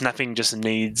the snapping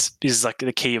is like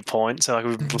the key point. So like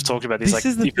we've talked about this like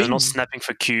if you're not snapping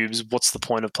for cubes, what's the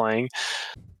point of playing?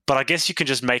 But I guess you can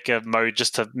just make a mode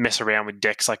just to mess around with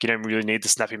decks. Like you don't really need the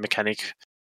snapping mechanic.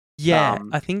 Yeah,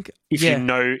 I think if you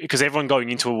know, because everyone going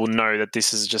into it will know that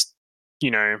this is just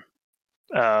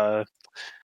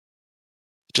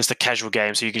just a casual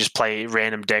game. So you can just play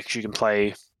random decks. You can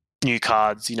play new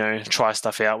cards. Try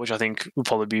stuff out, which I think will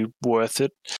probably be worth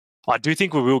it. I do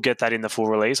think we will get that in the full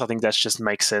release. I think that just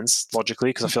makes sense logically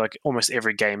because I feel like almost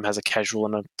every game has a casual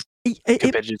and a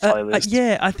competitive playlist.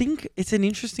 Yeah, I think it's an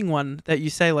interesting one that you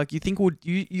say. Like you think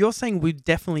you're saying we'd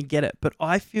definitely get it, but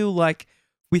I feel like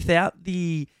without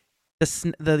the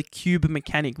cube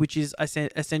mechanic, which is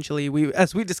essentially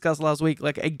as we discussed last week,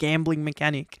 like a gambling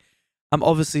mechanic.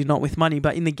 Obviously not with money,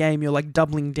 but in the game you're like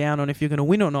doubling down on if you're going to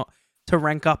win or not to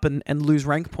rank up and lose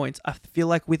rank points. I feel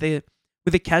like with a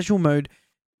casual mode,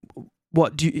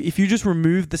 if you just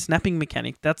remove the snapping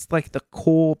mechanic, that's like the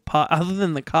core part. Other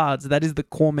than the cards, that is the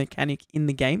core mechanic in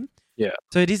the game. Yeah.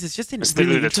 So it's just a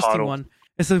really interesting one.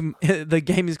 The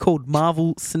game is called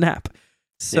Marvel Snap.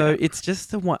 So it's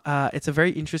just it's a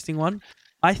very interesting one.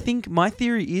 I think my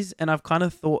theory is, and I've kind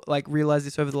of realized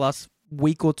this over the last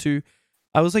week or two,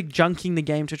 I was like junking the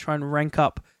game to try and rank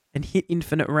up and hit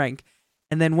infinite rank.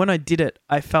 And then when I did it,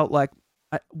 I felt like,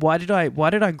 why did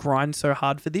I grind so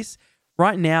hard for this?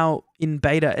 Right now in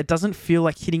beta, it doesn't feel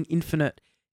like hitting infinite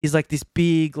is like this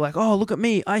big, like, oh, look at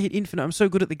me, I hit infinite, I'm so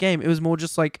good at the game. It was more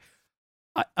just like,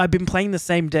 I've been playing the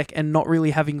same deck and not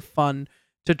really having fun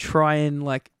to try and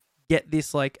like get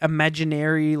this like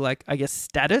imaginary, like I guess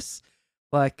status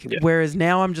Like, Yeah. whereas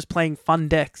now I'm just playing fun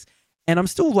decks, and I'm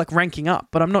still like ranking up,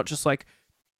 but I'm not just like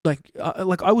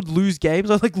I would lose games.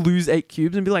 I'd like lose 8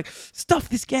 cubes and be like, stuff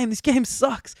this game. This game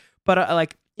sucks. But I,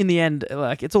 like in the end,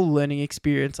 like it's all learning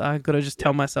experience. I gotta just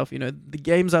tell myself, you know, the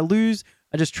games I lose,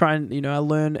 I just try and, you know, I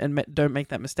learn and don't make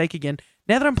that mistake again.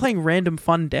 Now that I'm playing random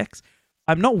fun decks,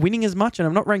 I'm not winning as much and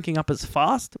I'm not ranking up as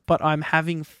fast, but I'm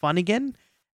having fun again.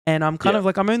 And I'm kind of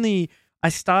like, I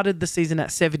started the season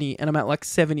at 70 and I'm at like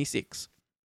 76.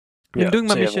 I'm doing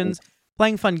my missions,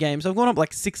 playing fun games. I've gone up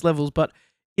like 6 levels, but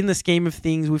in the scheme of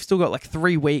things, we've still got like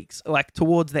 3 weeks, like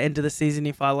towards the end of the season.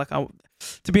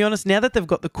 To be honest, now that they've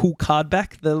got the cool card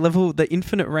back, the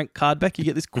infinite rank card back, you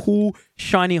get this cool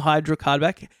shiny Hydra card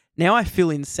back. Now I feel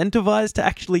incentivized to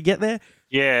actually get there.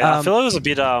 Yeah, I feel like it was a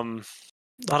bit, I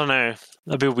don't know,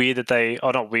 a bit weird that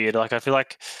not weird. Like I feel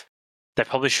like they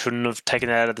probably shouldn't have taken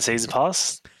it out of the season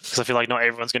pass because I feel like not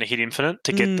everyone's going to hit infinite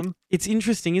to get them. It's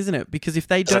interesting, isn't it? Because if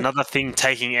they There's don't, another thing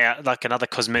taking out, like another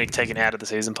cosmetic taken out of the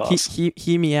season pass.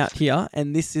 hear me out here,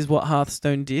 and this is what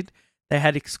Hearthstone did. They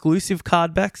had exclusive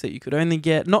card backs that you could only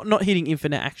get, not hitting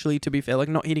infinite actually, to be fair, like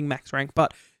not hitting max rank,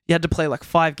 but you had to play like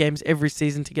 5 games every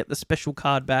season to get the special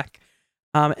card back.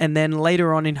 And then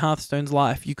later on in Hearthstone's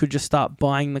life, you could just start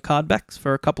buying the card backs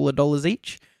for a couple of dollars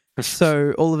each.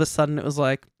 So all of a sudden it was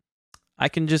like, I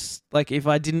can just, like, if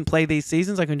I didn't play these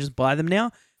seasons, I can just buy them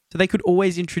now. So they could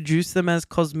always introduce them as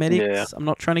cosmetics. Yeah. I'm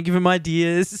not trying to give them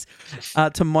ideas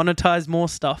to monetize more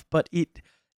stuff, but it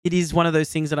is one of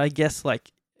those things that I guess,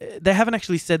 like, they haven't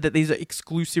actually said that these are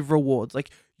exclusive rewards.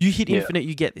 Like, you hit infinite,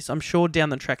 you get this. I'm sure down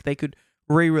the track they could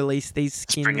re-release these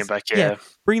skins. Just bring it back, yeah.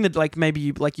 Bring the, like, maybe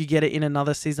you get it in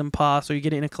another season pass or you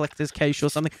get it in a collector's cache or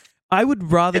something. I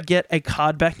would rather get a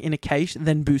card back in a cache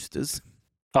than boosters.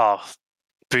 Oh,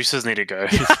 boosters need to go.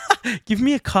 Give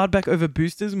me a card back over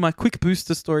boosters. My quick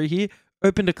booster story here.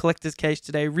 Opened a collector's case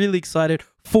today. Really excited.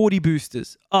 40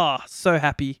 boosters. So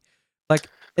happy. Like,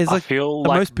 it's I like feel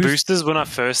like boosters when I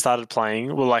first started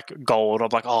playing were like gold. I'm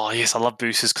like, oh yes, I love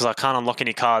boosters because I can't unlock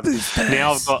any cards. Boosters.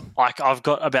 Now I've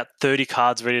got about 30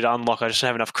 cards ready to unlock. I just don't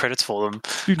have enough credits for them.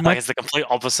 Dude, it's the complete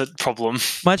opposite problem.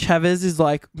 My Chavez was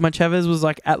like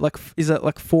is at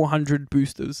like 400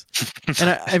 boosters,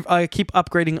 and I keep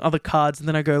upgrading other cards, and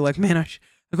then I go like, man, I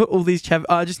got all these Chavez.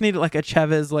 I just need like a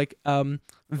Chavez like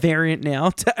variant now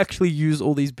to actually use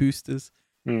all these boosters.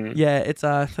 Yeah, it's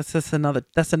that's another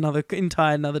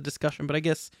entire discussion. But I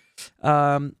guess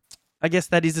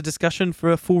that is a discussion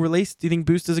for a full release. Do you think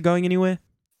boosters are going anywhere?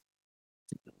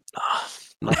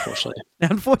 Unfortunately,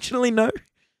 unfortunately, no.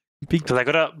 Because they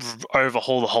got to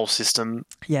overhaul the whole system.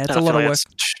 Yeah, it's a lot of work.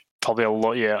 Probably a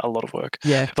lot of work.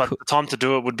 Yeah, but the time to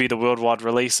do it would be the worldwide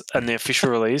release and the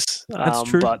official release. That's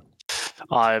true. But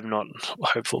I'm not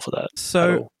hopeful for that.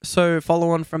 So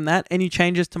follow on from that. Any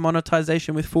changes to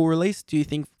monetization with full release? Do you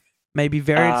think maybe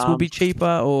variants will be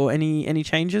cheaper or any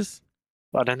changes?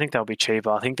 I don't think they'll be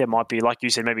cheaper. I think there might be, like you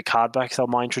said, maybe card backs they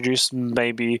might introduce,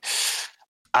 maybe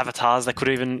avatars. They could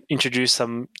even introduce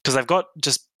some because they've got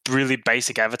just really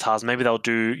basic avatars. Maybe they'll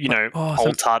do,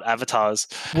 alt-art avatars.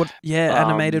 What? Yeah,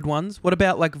 animated ones. What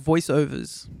about like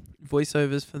voiceovers?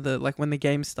 Voiceovers for the like when the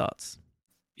game starts.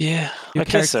 Yeah, your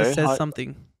character says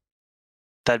something.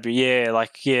 That'd be I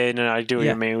do what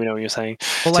you mean. We know what you're saying.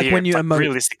 Or like when you emote.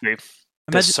 Realistically,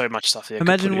 there's so much stuff there.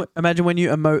 Imagine when you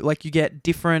emote, like you get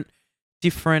different.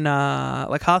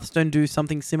 Like Hearthstone do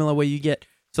something similar where you get.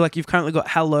 So like you've currently got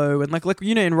hello and like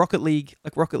in Rocket League,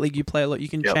 you play a lot. You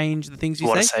can change the things you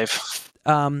say. What a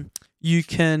save. You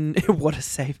can what a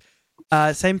save.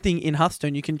 Same thing in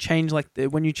Hearthstone. You can change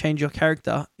when you change your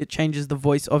character, it changes the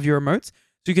voice of your emotes.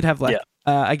 So you could have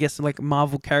I guess like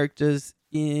Marvel characters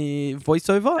in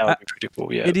voiceover. That would be pretty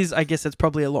cool. Yeah, it is. I guess it's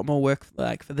probably a lot more work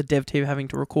like for the dev team having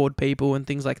to record people and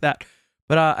things like that.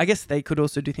 But I guess they could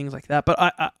also do things like that. But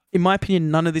I in my opinion,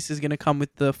 none of this is going to come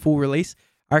with the full release.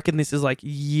 I reckon this is like 2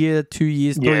 years, 3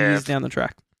 years down the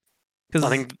track. I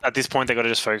think at this point they got to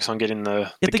just focus on getting the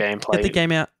gameplay, get the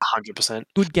game out, 100%.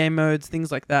 Good game modes,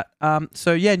 things like that.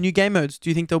 So yeah, new game modes. Do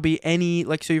you think there'll be any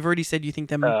so you've already said you think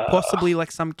there possibly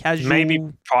like some casual, maybe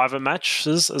private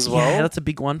matches as well. Yeah, that's a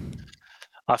big one.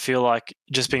 I feel like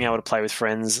just being able to play with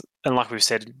friends and like we've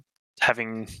said,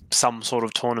 having some sort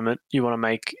of tournament you want to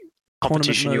make,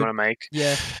 competition you want to make.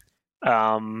 Yeah.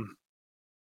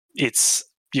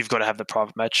 You've got to have the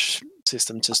private match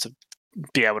system just to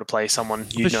be able to play someone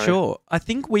For sure. I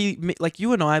think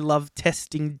you and I love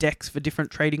testing decks for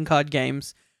different trading card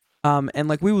games. And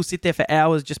like we will sit there for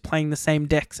hours just playing the same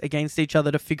decks against each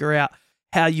other to figure out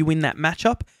how you win that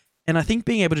matchup. And I think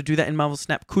being able to do that in Marvel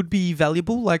Snap could be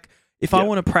valuable. Like if I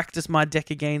want to practice my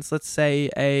deck against, let's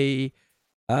say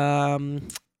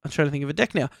I'm trying to think of a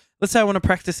deck now. Let's say I want to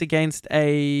practice against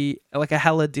a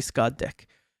Hella discard deck.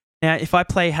 Now, if I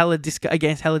play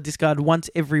against Hella discard once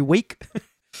every week,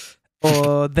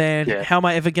 or then how am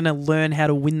I ever going to learn how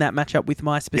to win that matchup with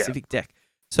my specific deck?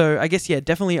 So I guess,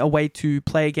 definitely a way to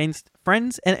play against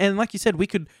friends. And like you said, we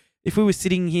could, if we were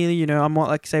sitting here, I'm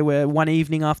like, say we're one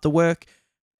evening after work,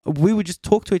 we would just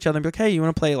talk to each other and be like, hey, you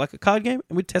want to play like a card game?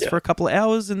 And we'd test for a couple of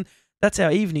hours, and that's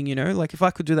our evening, Like if I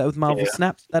could do that with Marvel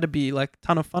Snap, that'd be like a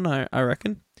ton of fun, I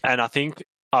reckon. And I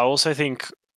also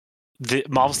think the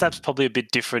Marvel Snap's probably a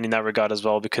bit different in that regard as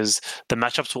well, because the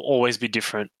matchups will always be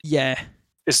different. Yeah.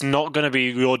 It's not going to be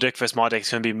your deck versus my deck.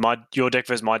 It's going to be your deck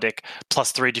versus my deck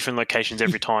plus 3 different locations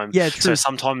every time. Yeah, true. So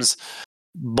sometimes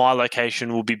my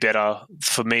location will be better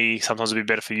for me. Sometimes it'll be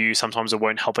better for you. Sometimes it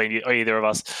won't help either of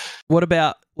us. What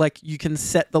about, like, you can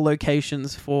set the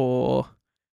locations for,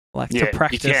 like, to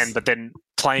practice? You can, but then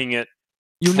playing it,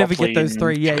 you'll never get those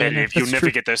 3. You'll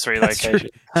never get those 3 locations.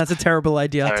 That's a terrible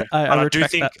idea. So, I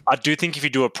do think if you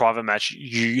do a private match,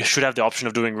 you should have the option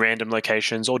of doing random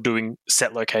locations or doing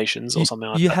set locations or something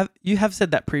like that. You have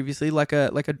said that previously, like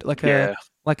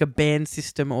a band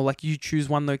system, or like you choose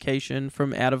one location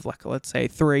from out of, like, let's say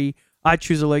 3. I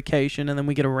choose a location and then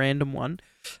we get a random one.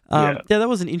 That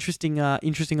was an interesting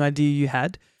idea you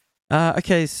had.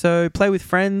 Okay, so play with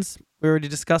friends. We already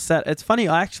discussed that. It's funny.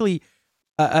 I actually.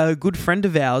 A good friend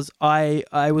of ours, I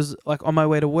was like on my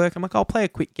way to work. I'm like, I'll play a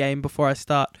quick game before I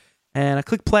start. And I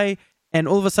click play, and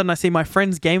all of a sudden I see my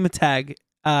friend's gamer tag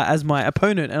as my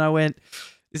opponent. And I went,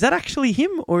 is that actually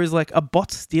him? Or is like a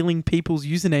bot stealing people's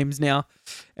usernames now?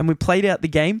 And we played out the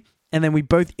game, and then we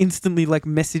both instantly like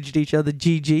messaged each other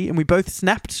GG, and we both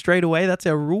snapped straight away. That's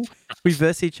our rule. We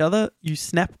verse each other. You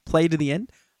snap, play to the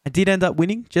end. I did end up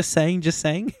winning. Just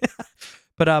saying.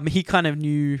 But he kind of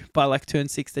knew by like turn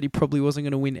 6 that he probably wasn't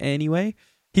going to win anyway.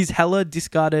 His Hella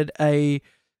discarded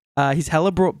his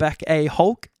Hella brought back a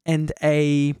Hulk and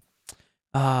a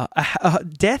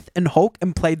Death and Hulk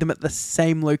and played them at the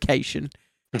same location.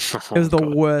 It was the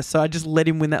worst. So I just let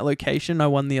him win that location. I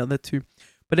won the other 2.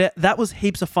 But that was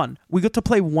heaps of fun. We got to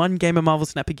play one game of Marvel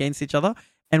Snap against each other,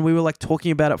 and we were like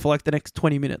talking about it for like the next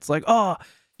 20 minutes. Like,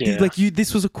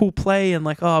 this was a cool play, and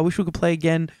like, I wish we could play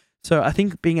again. So I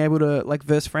think being able to like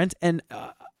verse friends, and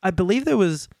I believe there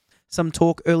was some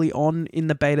talk early on in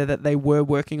the beta that they were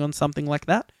working on something like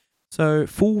that. So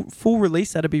full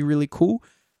release, that'd be really cool.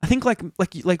 I think like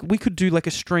we could do like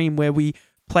a stream where we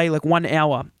play like 1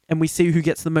 hour and we see who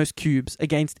gets the most cubes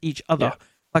against each other. Yeah.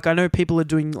 Like I know people are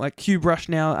doing like Cube Rush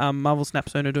now. Marvel Snap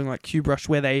Zone are doing like Cube Rush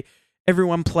where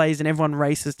everyone plays and everyone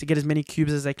races to get as many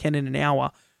cubes as they can in an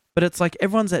hour. But it's like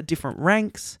everyone's at different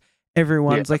ranks.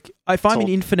 Everyone's like, if I'm in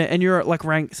Infinite and you're at like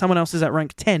someone else is at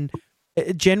rank 10,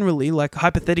 generally, like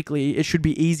hypothetically, it should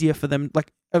be easier for them,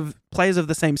 like of players of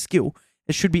the same skill,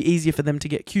 it should be easier for them to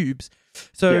get cubes.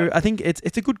 So I think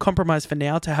it's a good compromise for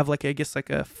now to have like, I guess like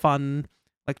a fun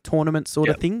like tournament sort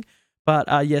of thing. But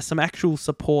some actual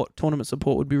tournament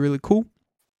support would be really cool.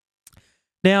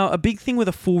 Now, a big thing with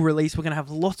a full release, we're going to have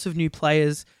lots of new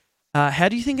players. How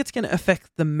do you think it's going to affect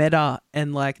the meta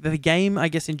and like the game, I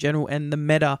guess in general, and the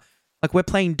meta? Like we're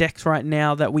playing decks right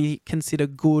now that we consider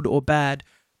good or bad,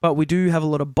 but we do have a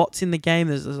lot of bots in the game.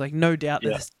 There's like no doubt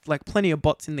there's like plenty of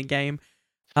bots in the game.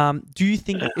 Do you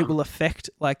think it will affect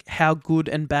like how good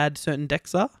and bad certain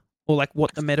decks are, or like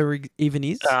what the meta even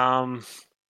is?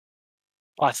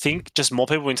 I think just more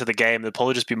people into the game, there'll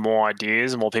probably just be more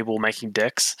ideas and more people making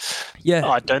decks. Yeah.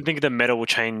 I don't think the meta will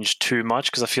change too much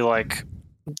because I feel like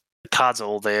cards are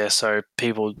all there, so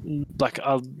people like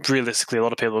realistically a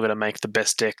lot of people are going to make the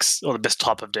best decks or the best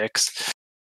type of decks.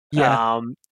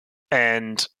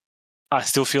 And I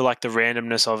still feel like the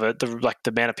randomness of it, the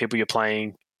amount of people you're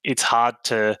playing, it's hard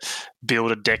to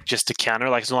build a deck just to counter.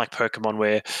 Like it's not like Pokemon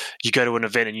where you go to an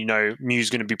event and you know Mew's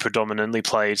going to be predominantly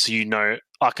played, so you know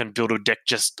I can build a deck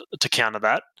just to counter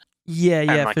that.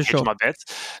 And for sure. My bets.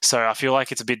 So I feel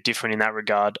like it's a bit different in that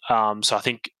regard. So I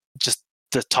think just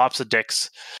the types of decks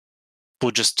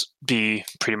will just be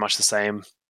pretty much the same.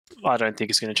 I don't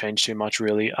think it's going to change too much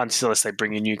really unless they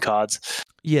bring in new cards.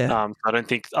 I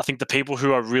think the people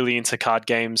who are really into card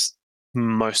games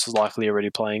most likely already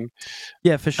playing.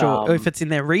 Yeah, for sure. If it's in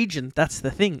their region, that's the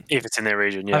thing. If it's in their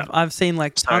region, yeah. I've seen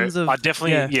like tons of... I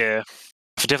definitely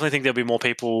think there'll be more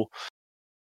people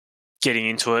getting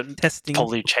into it. Testing.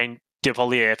 Probably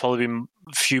be a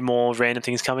few more random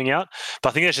things coming out. But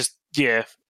I think that's just,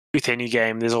 with any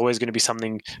game, there's always going to be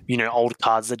something, old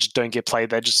cards that just don't get played.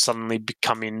 They just suddenly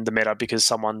become in the meta because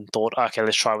someone thought, okay,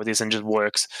 let's try with this, and it just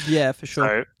works. Yeah, for sure.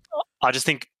 So I just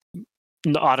think,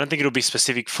 I don't think it'll be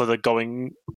specific for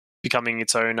becoming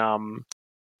its own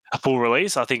a full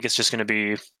release. I think it's just going to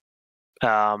be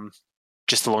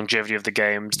just the longevity of the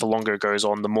game. The longer it goes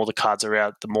on, the more the cards are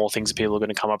out, the more things people are going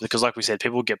to come up. Because like we said,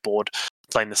 people get bored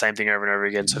playing the same thing over and over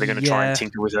again. So they're going to try and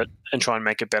tinker with it and try and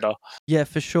make it better. Yeah,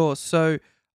 for sure. So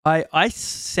I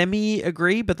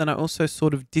semi-agree, but then I also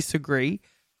sort of disagree.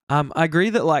 I agree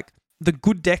that like the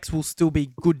good decks will still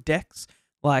be good decks.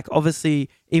 Like obviously,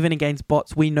 even against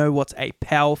bots, we know what a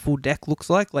powerful deck looks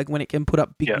like when it can put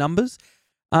up big numbers.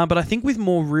 But I think with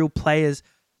more real players,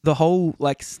 the whole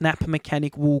like snap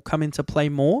mechanic will come into play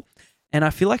more. And I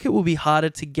feel like it will be harder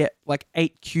to get like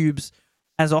 8 cubes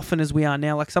as often as we are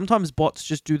now. Like sometimes bots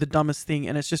just do the dumbest thing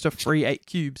and it's just a free 8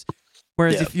 cubes.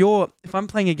 Whereas if I'm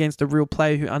playing against a real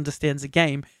player who understands the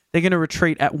game, they're going to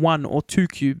retreat at 1 or 2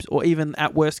 cubes, or even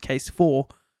at worst case 4.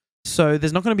 So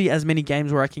there's not going to be as many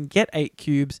games where I can get 8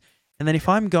 cubes. And then if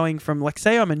I'm going from, like,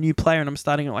 say I'm a new player and I'm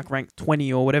starting at like rank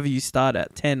 20 or whatever you start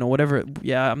at, 10 or whatever.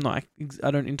 I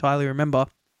don't entirely remember.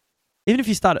 Even if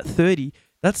you start at 30,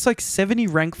 that's like 70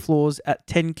 rank floors at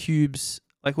 10 cubes.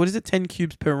 Like, what is it? 10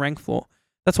 cubes per rank floor.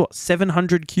 That's what?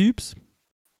 700 cubes?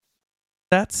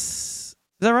 Is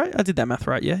that right? I did that math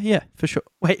right, yeah? Yeah, for sure.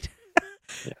 Wait.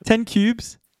 10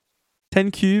 cubes? 10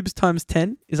 cubes times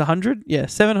 10 is 100? Yeah,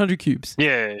 700 cubes.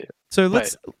 Yeah. So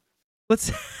let's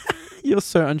you're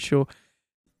so unsure.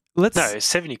 No,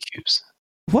 70 cubes.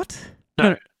 What?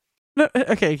 No.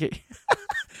 Okay.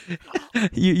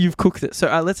 You've cooked it. So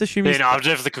let's assume I'm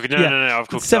definitely cooking. No, I've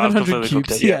cooked 700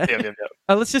 cubes. Yeah.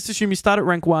 Let's just assume you start at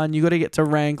rank 1, you got to get to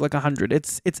rank like 100.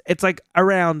 It's like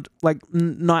around like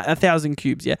 1,000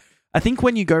 cubes, yeah. I think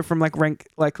when you go from like rank,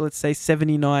 like let's say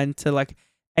 79 to like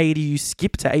 80, you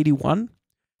skip to 81.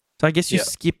 So I guess you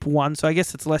skip 1. So I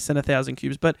guess it's less than 1,000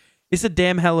 cubes, but it's a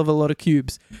damn hell of a lot of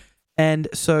cubes. And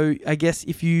so I guess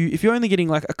if you're only getting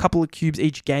like a couple of cubes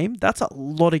each game, that's a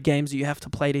lot of games that you have to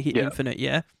play to hit infinite,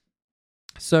 yeah?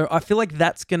 So I feel like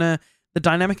the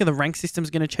dynamic of the rank system is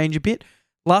going to change a bit.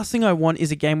 Last thing I want is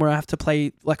a game where I have to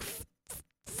play like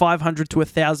 500 to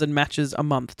 1,000 matches a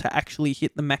month to actually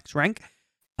hit the max rank.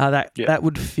 That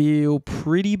would feel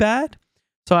pretty bad.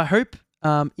 So I hope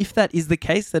if that is the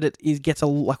case, that it gets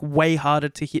like way harder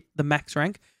to hit the max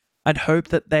rank. I'd hope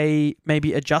that they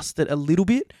maybe adjust it a little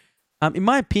bit. In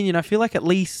my opinion, I feel like at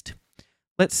least,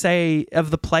 let's say,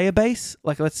 of the player base,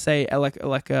 like let's say like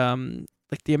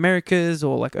the Americas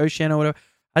or like Oceania or whatever,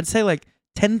 I'd say like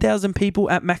 10,000 people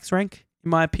at max rank,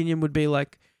 in my opinion, would be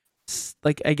like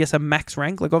I guess a max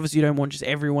rank. Like obviously you don't want just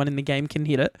everyone in the game can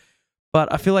hit it.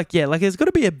 But I feel like, like there's got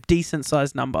to be a decent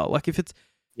sized number. Like if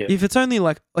it's only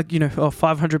like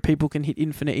 500 people can hit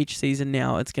infinite each season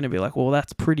now, it's going to be like, well,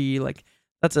 that's pretty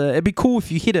it'd be cool if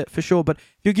you hit it for sure. But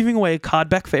if you're giving away a card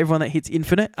back for everyone that hits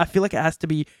infinite, I feel like it has to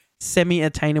be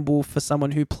semi-attainable for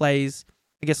someone who plays,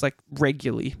 I guess, like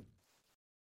regularly.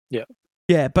 Yeah.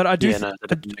 Yeah, but I do that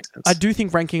makes sense. I do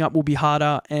think ranking up will be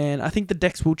harder, and I think the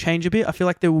decks will change a bit. I feel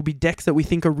like there will be decks that we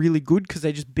think are really good because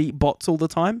they just beat bots all the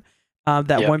time.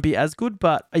 That won't be as good,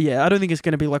 but I don't think it's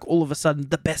going to be like all of a sudden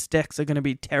the best decks are going to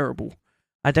be terrible.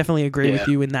 I definitely agree with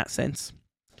you in that sense.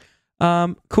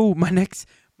 Cool. My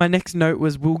next note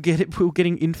was will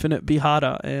getting infinite be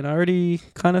harder, and I already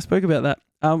kind of spoke about that.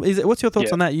 What's your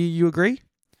thoughts on that? You agree?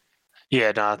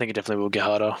 Yeah, no, I think it definitely will get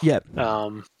harder. Yeah.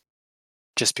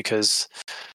 Just because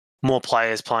more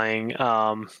players playing,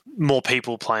 more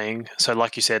people playing, so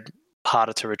like you said,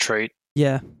 harder to retreat.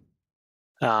 Yeah.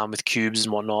 With cubes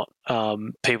and whatnot,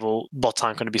 bots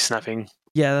aren't going to be snapping.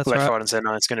 Yeah, that's left, right. right, and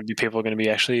center. It's going to be people are going to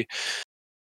be actually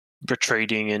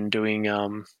retreating and doing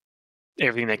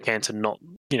everything they can to not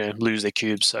lose their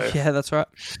cubes. So yeah, that's right.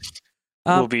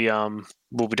 will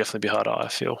definitely be harder, I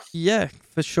feel. Yeah,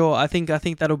 for sure. I think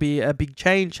that'll be a big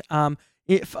change.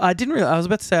 If I was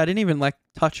about to say I didn't even like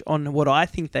touch on what I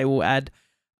think they will add.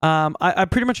 I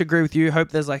pretty much agree with you. Hope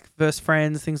there's like verse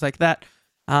friends, things like that.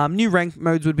 New rank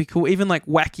modes would be cool. Even like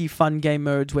wacky fun game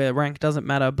modes where rank doesn't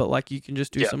matter, but like you can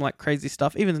just do some like crazy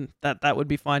stuff. Even that would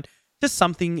be fine. Just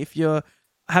something if you're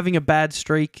having a bad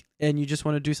streak and you just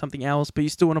want to do something else, but you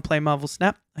still want to play Marvel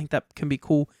Snap. I think that can be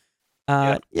cool.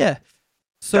 Yeah.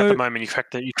 So at the moment, you crack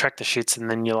the shits, and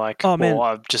then you're like, oh man,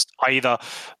 I either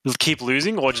keep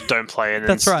losing or just don't play. And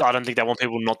that's right. I don't think they want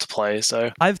people not to play.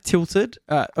 So I've tilted.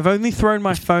 I've only thrown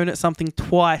my phone at something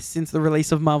twice since the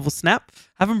release of Marvel Snap.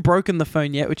 Haven't broken the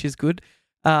phone yet, which is good.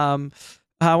 I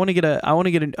want to get a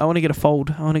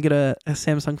fold. I want to get a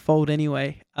Samsung Fold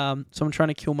anyway. So I'm trying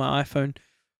to kill my iPhone,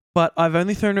 but I've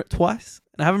only thrown it twice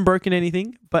and I haven't broken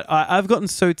anything. But I've gotten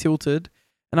so tilted,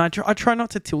 and I try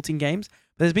not to tilt in games.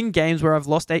 There's been games where I've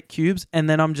lost 8 cubes and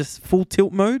then I'm just full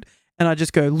tilt mode and I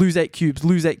just go lose 8 cubes.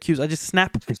 I just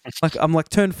snap. Like I'm like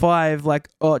turn 5. Like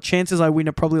chances I win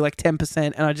are probably like 10%,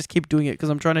 and I just keep doing it because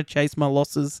I'm trying to chase my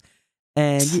losses.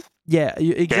 And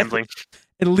exactly. Gambling.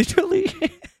 It literally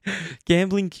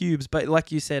gambling cubes. But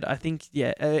like you said, I think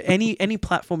any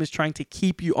platform is trying to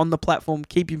keep you on the platform,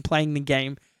 keep you playing the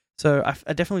game. So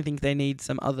I definitely think they need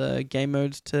some other game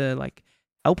modes to like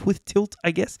help with tilt,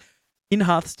 I guess. In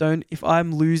Hearthstone, if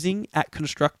I'm losing at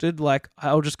Constructed, like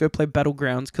I'll just go play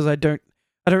Battlegrounds because I don't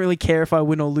really care if I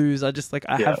win or lose. I just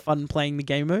I have fun playing the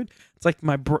game mode. It's like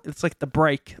it's like the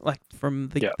break, like from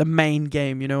the main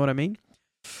game. You know what I mean?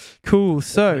 Cool.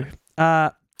 So,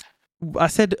 I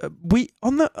said we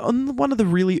on one of the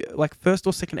really like first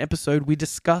or second episode we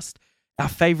discussed our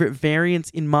favorite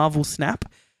variants in Marvel Snap.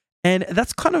 And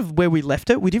that's kind of where we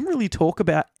left it. We didn't really talk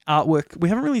about artwork. We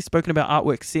haven't really spoken about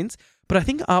artwork since, but I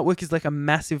think artwork is like a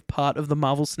massive part of the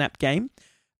Marvel Snap game.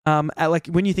 Like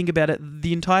when you think about it,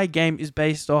 the entire game is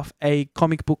based off a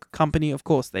comic book company. Of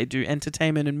course, they do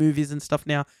entertainment and movies and stuff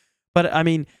now. But I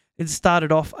mean, it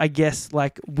started off, I guess,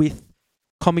 like with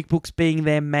comic books being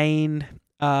their main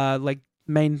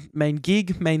main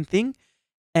thing.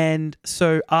 And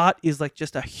so art is like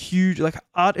just a huge, like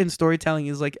art and storytelling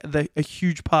is like a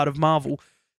huge part of Marvel.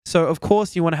 So of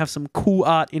course you want to have some cool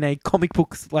art in a comic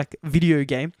books like video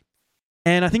game.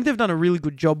 And I think they've done a really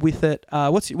good job with it.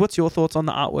 What's your thoughts on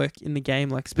the artwork in the game,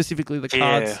 like specifically the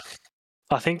cards? Yeah,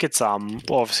 I think it's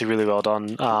obviously really well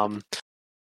done. A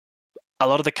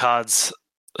lot of the cards,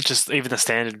 just even the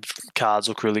standard cards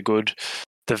look really good.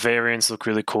 The variants look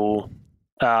really cool.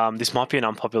 This might be an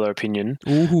unpopular opinion,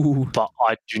 but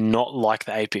I do not like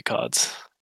the 8-bit cards.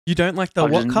 You don't like the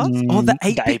what cards? Oh, the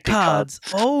 8-bit cards.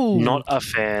 Oh, not a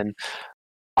fan.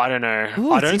 I don't know.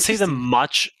 Ooh, I don't see them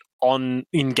much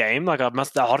in game. Like I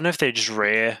don't know if they're just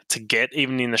rare to get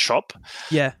even in the shop.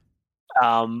 Yeah.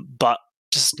 But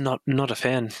just not a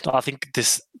fan. I think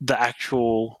the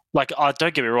actual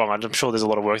don't get me wrong. I'm sure there's a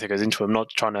lot of work that goes into it. I'm not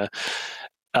trying to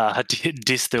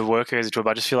diss the work that goes into it,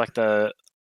 but I just feel like the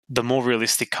more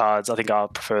realistic cards, I think I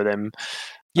prefer them.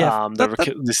 Yeah,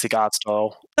 realistic art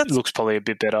style looks probably a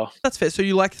bit better. That's fair. So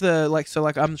you like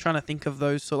I'm trying to think of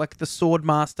those. So like the Sword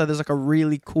Master, there's like a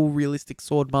really cool realistic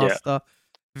Sword Master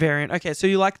variant. Okay, so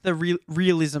you like the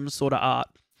realism sort of art.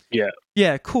 Yeah.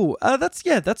 Yeah, cool.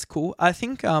 That's cool. I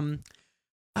think I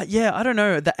don't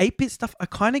know. The 8-bit stuff, I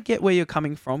kind of get where you're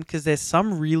coming from because there's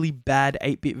some really bad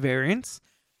 8-bit variants.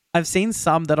 I've seen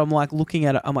some that I'm like looking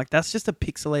at it, I'm like, that's just a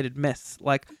pixelated mess.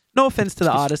 Like, no offense to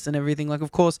the artists and everything. Like,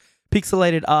 of course,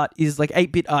 pixelated art is like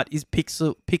 8-bit art is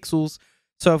pixels.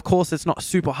 So, of course, it's not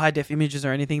super high def images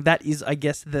or anything. That is, I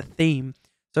guess, the theme.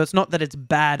 So, it's not that it's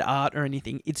bad art or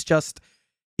anything. It's just,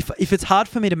 if it's hard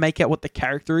for me to make out what the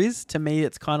character is, to me,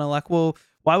 it's kind of like, well,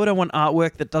 why would I want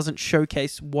artwork that doesn't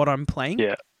showcase what I'm playing?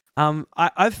 Yeah.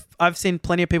 I've seen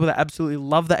plenty of people that absolutely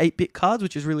love the 8-bit cards,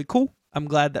 which is really cool. I'm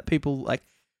glad that people like.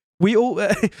 We all,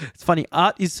 it's funny,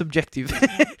 art is subjective.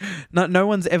 No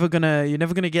one's ever you're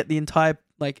never gonna get the entire,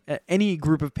 any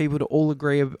group of people to all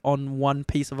agree on one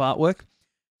piece of artwork.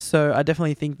 So I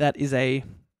definitely think that is a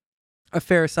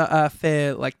fair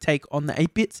take on the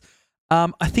 8-bits.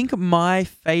 I think my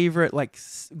favorite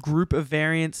group of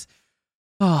variants,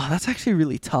 that's actually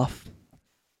really tough.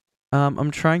 I'm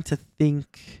trying to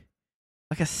think,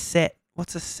 like a set.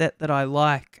 What's a set that I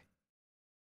like?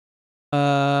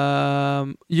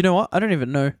 You know what? I don't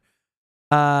even know.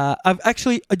 I've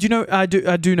actually, do you know? I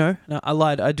do know. No, I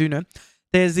lied. I do know.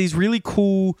 There's these really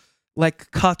cool,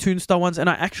 cartoon style ones, and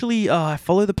I actually, I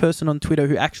follow the person on Twitter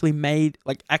who actually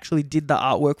did the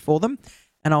artwork for them,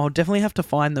 and I'll definitely have to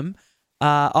find them.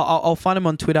 I'll find them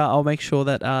on Twitter. I'll make sure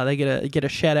that they get a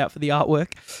shout out for the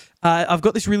artwork. I've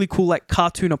got this really cool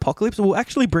cartoon apocalypse. We'll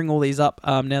actually bring all these up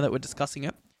now that we're discussing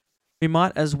it. We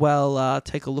might as well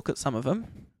take a look at some of them.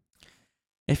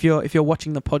 If you're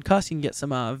watching the podcast, you can get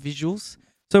some visuals.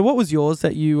 So, what was yours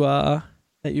that you were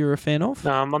a fan of?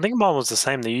 I think mine was the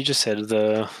same that you just said.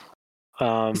 The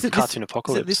cartoon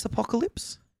apocalypse. Is it this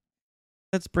apocalypse?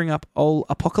 Let's bring up old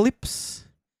apocalypse.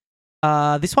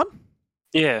 This one.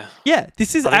 Yeah. Yeah.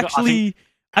 This is I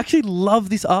actually love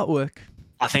this artwork.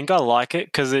 I think I like it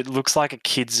because it looks like a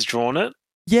kid's drawn it.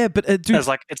 Yeah, but dude, it's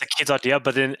a kid's idea,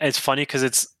 but then it's funny because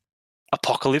it's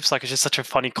apocalypse. It's just such a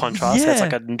funny contrast. Yeah. It's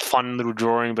like a fun little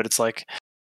drawing, but it's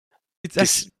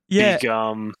this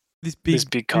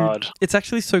big card. It's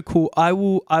actually so cool. I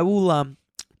will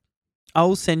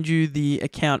send you the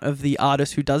account of the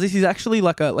artist who does this. He's actually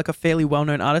like a fairly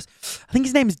well-known artist. I think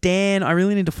his name's Dan. I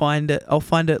really need to find it. I'll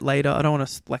find it later. I don't want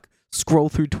to scroll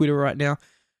through Twitter right now.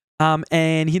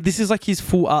 And this is like his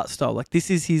full art style. Like this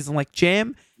is his like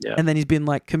jam, and then he's been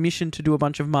like commissioned to do a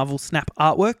bunch of Marvel Snap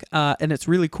artwork, and it's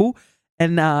really cool.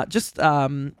 And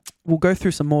we'll go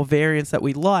through some more variants that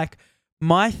we like.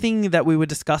 My thing that we were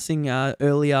discussing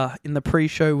earlier in the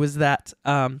pre-show was that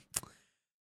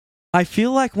I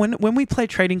feel like when we play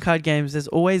trading card games, there's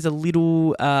always a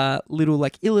little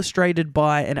like illustrated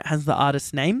by, and it has the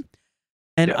artist's name.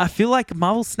 And I feel like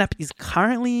Marvel Snap is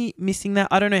currently missing that.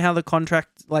 I don't know how the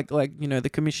contract, like the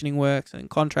commissioning works and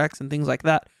contracts and things like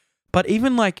that. But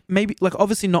even like maybe like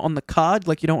obviously not on the card.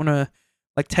 Like you don't want to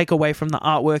like take away from the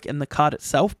artwork and the card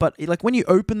itself. But like when you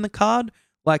open the card,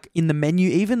 like in the menu,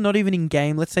 even not even in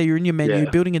game. Let's say you're in your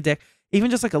menu building a deck, even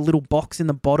just like a little box in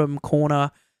the bottom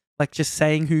corner, like just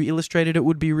saying who illustrated it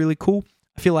would be really cool.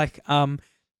 I feel like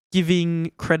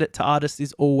giving credit to artists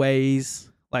is always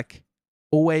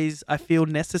I feel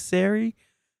necessary.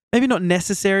 Maybe not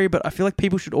necessary, but I feel like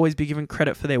people should always be given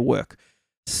credit for their work.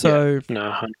 So no,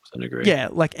 100% agree. Yeah,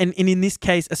 like and in this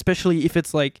case, especially if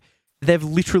it's like they've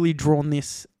literally drawn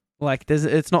this, like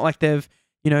it's not like there's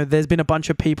been a bunch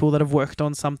of people that have worked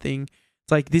on something.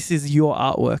 It's like this is your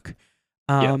artwork.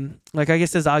 Like I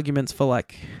guess there's arguments for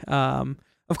like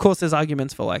of course there's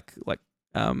arguments for like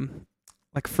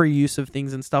free use of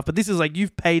things and stuff, but this is like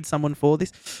you've paid someone for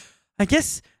this. I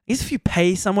guess if you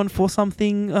pay someone for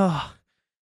something,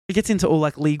 it gets into all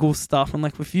like legal stuff, and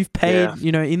like if you've paid,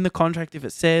 in the contract, if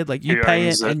it said like you pay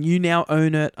it and you now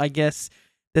own it, I guess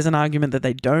there's an argument that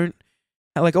they don't.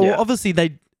 Like, obviously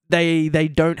they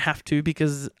don't have to,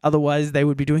 because otherwise they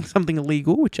would be doing something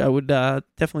illegal, which I would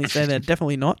definitely say they're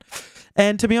definitely not.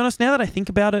 And to be honest, now that I think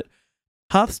about it,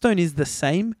 Hearthstone is the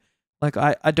same. Like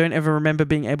I don't ever remember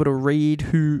being able to read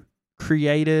who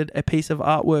created a piece of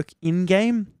artwork in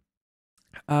game.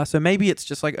 So maybe it's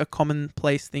just like a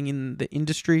commonplace thing in the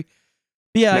industry.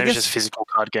 But yeah, maybe I guess it's just physical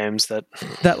card games that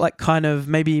like kind of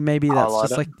maybe that's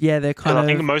just like they're kind of. I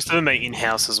think most of them are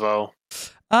in-house as well.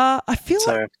 I feel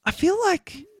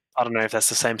like I don't know if that's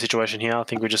the same situation here. I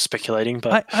think we're just speculating,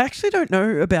 but I actually don't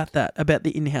know about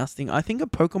the in-house thing. I think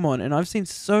of Pokemon, and I've seen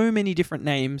so many different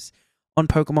names on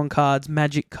Pokemon cards,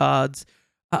 Magic cards.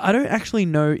 I don't actually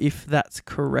know if that's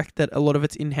correct, that a lot of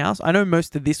it's in-house. I know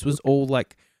most of this was all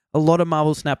like a lot of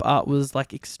Marvel Snap art was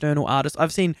like external artists.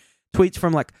 I've seen tweets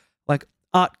from like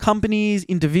art companies,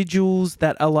 individuals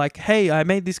that are like, "Hey, I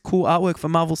made this cool artwork for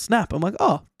Marvel Snap." I'm like,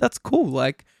 "Oh, that's cool.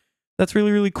 Like, that's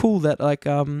really, really cool that like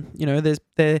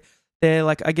they're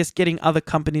like, I guess, getting other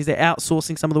companies, they're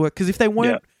outsourcing some of the work, because if they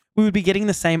weren't, we would be getting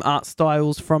the same art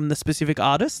styles from the specific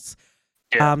artists.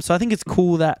 So I think it's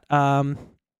cool that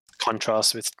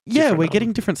contrast with we're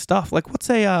getting different stuff. Like what's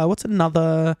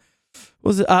another?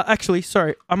 Was it actually?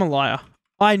 Sorry, I'm a liar.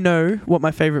 I know what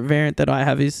my favorite variant that I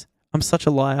have is. I'm such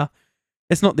a liar.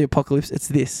 It's not the Apocalypse. It's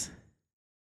this.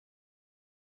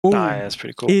 Ooh, that's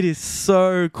pretty cool. It is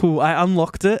so cool. I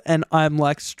unlocked it and I'm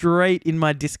like straight in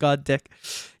my discard deck.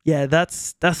 Yeah,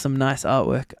 that's some nice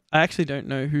artwork. I actually don't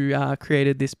know who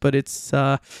created this, but it's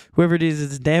whoever it is,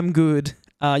 it's damn good.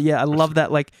 I love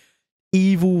that like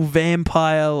evil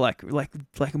vampire, like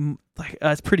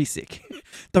it's pretty sick.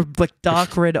 The like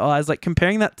dark red eyes, like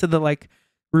comparing that to the like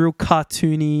real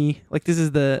cartoony, like this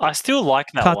is the I still like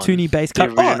that cartoony base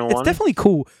card. It's definitely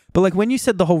cool. But like when you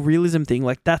said the whole realism thing,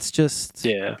 like that's just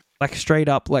like straight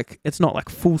up, like it's not like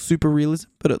full super realism,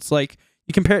 but it's like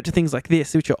you compare it to things like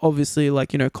this, which are obviously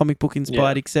like, comic book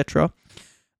inspired, etc.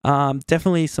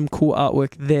 Definitely some cool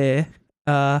artwork there.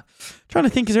 Trying to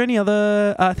think, is there any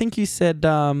other? I think you said.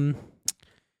 I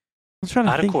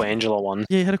had a cool Angela one.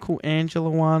 Yeah, you had a cool Angela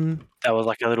one. That was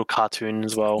like a little cartoon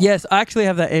as well. Yes, I actually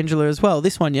have that Angela as well.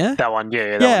 This one, yeah? That one,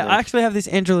 yeah. I actually have this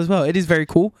Angela as well. It is very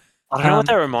cool. I don't know what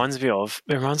that reminds me of.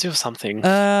 It reminds me of something.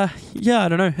 Yeah, I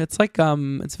don't know. It's like,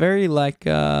 it's very like,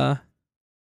 very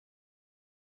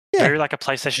like a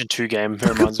PlayStation 2 game. It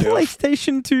reminds me of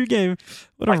PlayStation 2 game.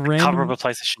 What like a random cover of a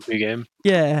PlayStation 2 game.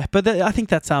 Yeah, but I think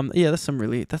that's that's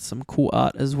some cool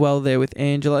art as well there with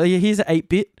Angela. Yeah, here's an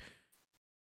 8-bit.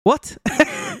 What?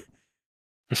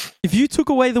 If you took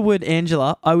away the word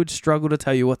Angela, I would struggle to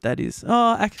tell you what that is.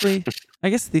 Oh, actually, I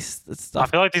guess this stuff. I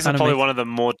feel like these are probably one of the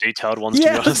more detailed ones. Yeah,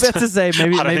 to be honest. I was about to say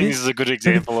maybe. I don't think this is a good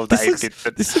example of the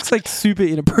 8-bit. This looks like super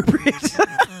inappropriate.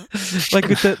 Like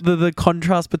with the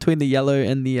contrast between the yellow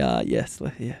and the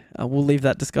we'll leave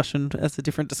that discussion as a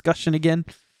different discussion again.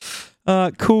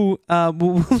 Cool.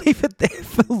 We'll leave it there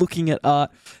for looking at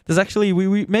art. There's actually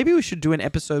we maybe we should do an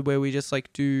episode where we just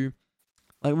like do.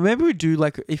 Like maybe we do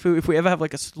like if we ever have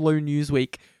like a slow news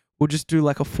week, we'll just do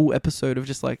like a full episode of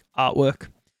just like artwork.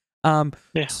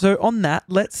 So on that,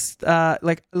 let's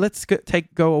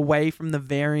go away from the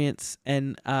variants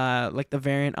and like the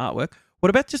variant artwork. What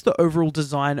about just the overall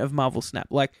design of Marvel Snap?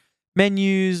 Like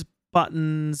menus,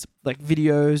 buttons, like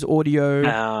videos,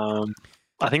 audio.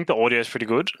 I think the audio is pretty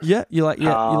good. Yeah, you like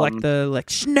the like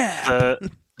snap.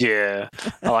 Yeah,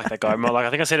 I like that guy. Like I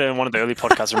think I said it in one of the early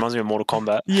podcasts. It reminds me of Mortal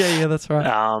Kombat. Yeah, that's right.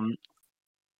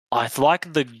 I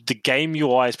like the game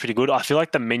UI is pretty good. I feel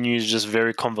like the menu is just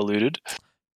very convoluted.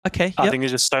 Okay. I think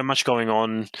there's just so much going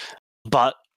on,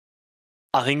 but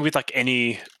I think with like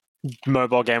any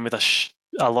mobile game with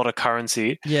a lot of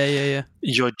currency,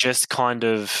 you're just kind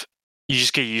of you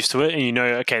just get used to it, and you know,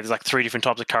 okay, there's like 3 different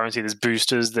types of currency. There's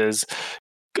boosters, there's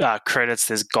credits,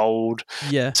 there's gold.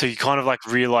 Yeah. So you kind of like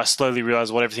slowly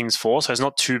realize what everything's for. So it's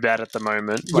not too bad at the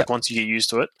moment. Like once you get used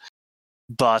to it,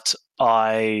 but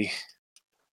I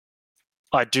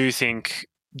do think,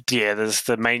 there's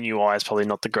the main UI is probably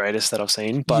not the greatest that I've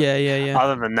seen. But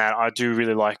other than that, I do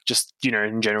really like just,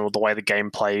 in general, the way the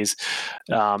game plays.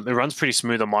 It runs pretty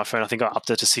smooth on my phone. I think I upped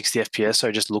it to 60 FPS, so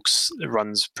it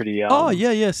runs pretty...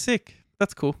 sick.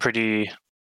 That's cool. Pretty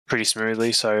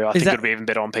smoothly, so I think it'll be even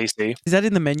better on PC. Is that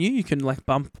in the menu? You can like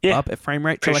bump up a frame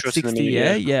rate to like 60.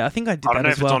 Yeah, I think I did that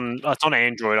as well. It's on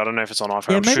Android. I don't know if it's on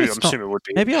iPhone. I'm assuming it would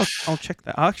be. Maybe I'll check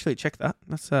that. I'll actually check that.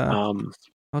 That's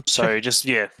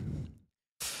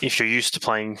if you're used to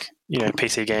playing,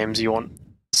 PC games, you want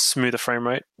smoother frame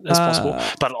rate as possible.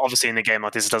 But obviously in the game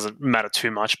like this, it doesn't matter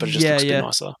too much, but it just looks a bit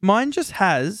nicer. Mine just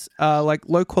has like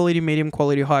low quality, medium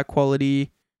quality, high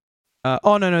quality.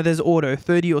 No, there's auto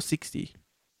 30 or 60.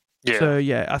 Yeah. So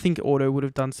I think auto would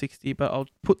have done 60, but I'll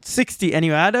put 60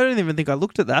 anyway. I don't even think I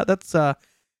looked at that. That's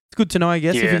it's good to know, I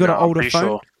guess. If you've got an older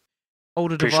phone,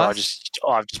 older device.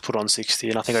 I've just put on 60,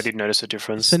 and I think I did notice a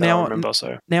difference. So now, I remember.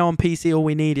 So now on PC, all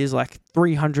we need is like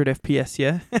 300 FPS.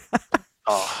 Yeah.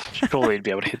 Surely you'd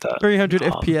be able to hit that. 300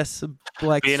 FPS,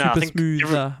 like super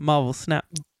smooth Marvel Snap.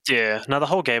 Yeah, no, the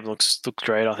whole game looks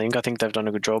great. I think they've done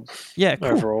a good job. Yeah, cool.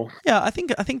 Overall. Yeah, I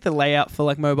think the layout for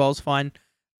like mobile's fine.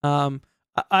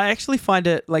 I actually find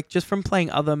it like just from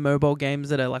playing other mobile games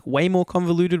that are like way more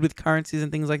convoluted with currencies and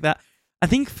things like that. I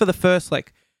think for the first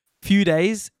like few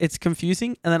days it's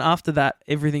confusing, and then after that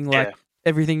everything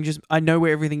just I know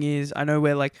where everything is. I know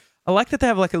where like I like that they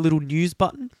have like a little news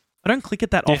button. I don't click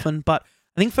it that often, but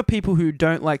I think for people who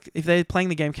don't like, if they're playing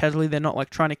the game casually, they're not like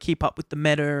trying to keep up with the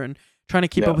meta and trying to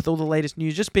keep up with all the latest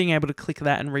news. Just being able to click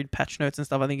that and read patch notes and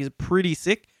stuff, I think is pretty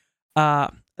sick.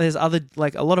 There's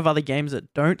a lot of other games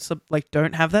that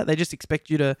don't have that. They just expect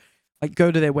you to like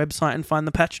go to their website and find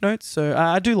the patch notes. So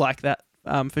I do like that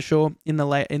for sure in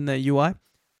the UI.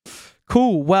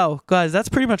 Cool. Well, guys, that's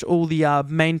pretty much all the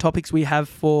main topics we have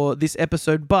for this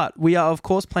episode. But we are, of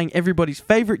course, playing everybody's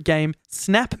favorite game,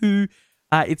 Snap Who.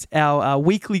 It's our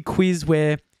weekly quiz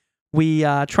where we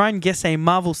try and guess a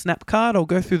Marvel Snap card. I'll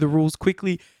go through the rules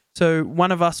quickly. So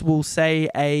one of us will say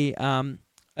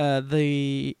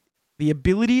the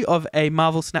ability of a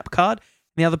Marvel Snap card.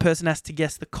 The other person has to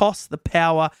guess the cost, the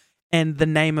power, and the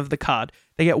name of the card.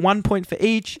 They get 1 point for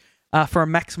each for a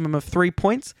maximum of 3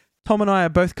 points. Tom and I are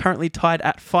both currently tied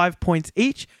at 5 points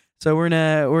each, so we're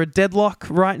a deadlock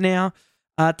right now.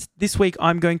 This week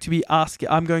I'm going to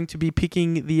be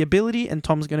picking the ability, and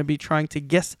Tom's going to be trying to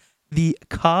guess the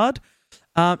card.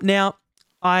 Now,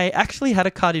 I actually had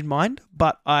a card in mind,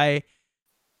 but I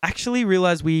actually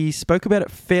realized we spoke about it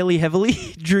fairly heavily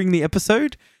during the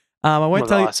episode. I won't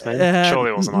tell you. Surely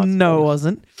it wasn't. No, it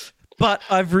wasn't. But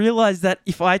I've realized that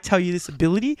if I tell you this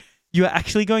ability, you are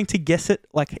actually going to guess it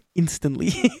like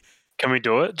instantly. Can we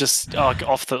do it? Just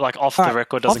off the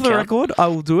record doesn't count. Off the record, I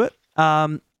will do it.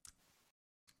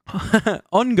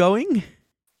 Ongoing.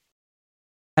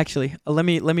 Actually, let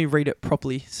me read it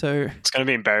properly. So it's going to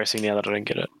be embarrassing now that I don't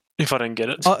get it. If I don't get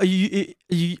it,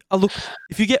 look.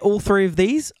 If you get all 3 of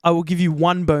these, I will give you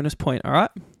 1 bonus point. All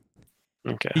right.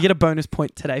 Okay. You get a bonus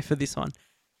point today for this one.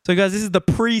 So, guys, this is the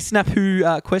pre-Snap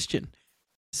Who question.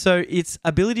 So its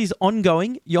abilities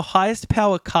ongoing. Your highest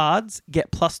power cards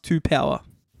get +2 power.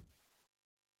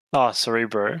 Oh,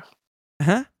 Cerebro.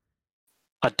 Huh?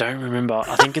 I don't remember.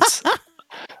 I think it's.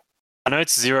 I know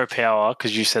it's 0 power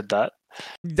because you said that.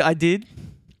 I did.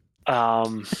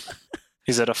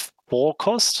 Is it a 4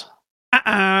 cost?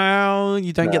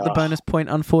 You don't get the bonus point,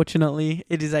 unfortunately.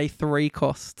 It is a 3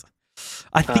 cost.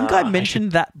 I think I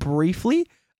mentioned that briefly.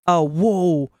 Oh,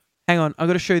 whoa. Hang on. I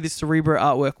got to show you this Cerebro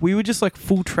artwork. We were just like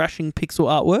full trashing pixel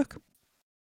artwork.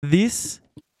 This.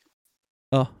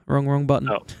 Oh, wrong button.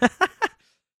 Oh.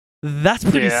 That's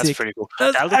pretty sick. That's pretty cool.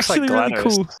 That's that looks actually like really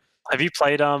cool. Have you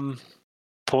played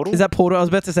Portal? Is that Portal? I was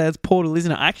about to say it's Portal,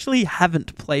 isn't it? I actually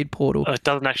haven't played Portal. It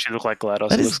doesn't actually look like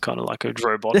GLaDOS. It looks kind of like a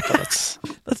robot. That's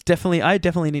definitely. I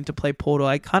definitely need to play Portal.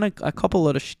 I cop a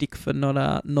lot of shtick for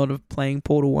not playing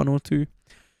Portal 1 or 2.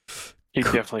 You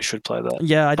definitely should play that.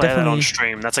 Yeah, I Play that on definitely.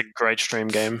 stream. That's a great stream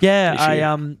game. Yeah,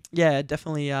 If you-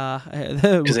 definitely.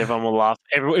 Because everyone will laugh.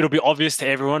 It'll be obvious to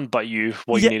everyone but you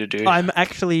what Yeah, you need to do. I'm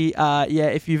actually,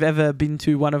 if you've ever been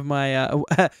to one of my,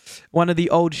 one of the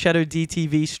old Shadow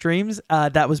DTV streams,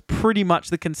 that was pretty much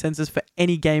the consensus for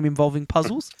any game involving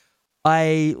puzzles.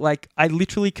 I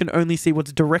literally can only see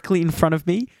what's directly in front of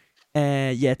me.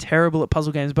 Yeah, terrible at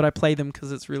puzzle games, but I play them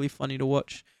because it's really funny to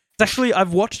watch. It's actually,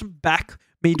 I've watched back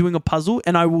me doing a puzzle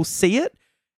and I will see it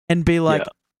and be like,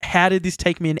 how did this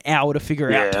take me an hour to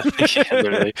figure out? Yeah,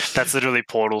 literally. That's literally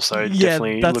Portal, so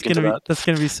definitely look into that. That's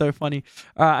gonna be so funny.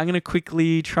 All right, I'm gonna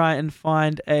quickly try and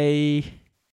find a.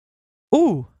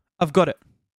 Ooh, I've got it.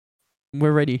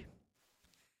 We're ready.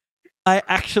 I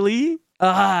actually.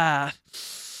 All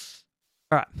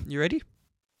right, you ready?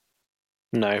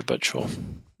 No, but sure.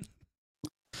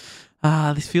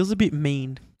 This feels a bit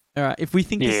mean. All right, if we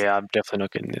think. Yeah, I'm definitely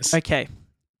not getting this. Okay.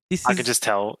 This I is can just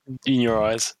tell in your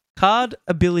eyes. card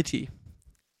ability.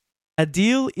 A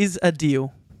deal is a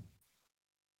deal.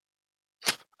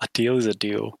 A deal is a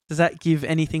deal. Does that give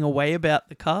anything away about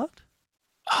the card?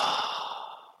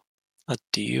 A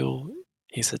deal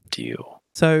is a deal.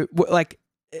 So,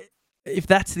 if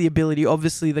that's the ability,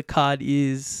 obviously the card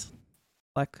is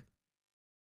like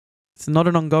it's not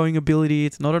an ongoing ability.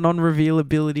 It's not a non-reveal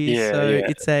ability. Yeah, so yeah.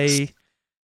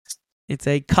 it's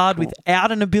a card Cool.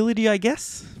 without an ability, I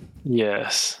guess.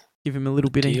 Yes. Give him a little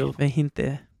bit Deal. of a hint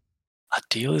there. A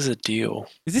deal is a deal.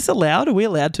 Is this allowed? Are we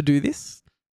allowed to do this?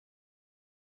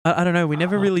 I don't know. We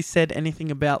never really said anything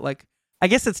about like. I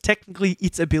guess it's technically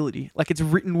its ability. Like it's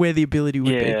written where the ability would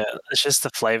be. Yeah, it's just the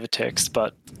flavor text,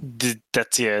 but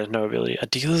that's no ability. A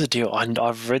deal is a deal.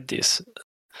 I've read this.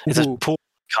 It's Ooh. a pool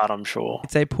card, I'm sure.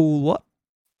 It's a pool what?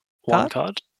 One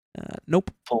card? Nope.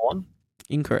 Pool one?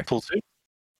 Incorrect. Pool two?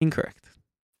 Incorrect.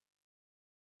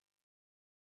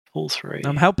 Pool three.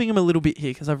 I'm helping him a little bit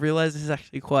here because I've realized this is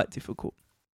actually quite difficult.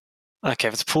 Okay,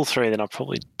 if it's pool three, then I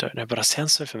probably don't know, but it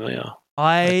sounds so familiar.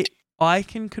 I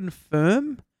can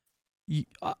confirm.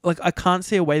 I can't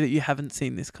see a way that you haven't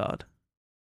seen this card.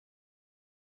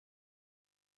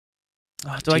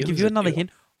 Do I give you another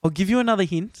hint? I'll give you another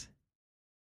hint.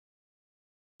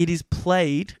 It is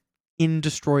played in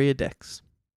Destroyer decks.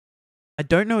 I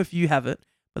don't know if you have it,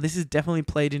 but this is definitely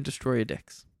played in Destroyer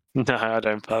decks. No, I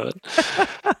don't have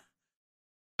it.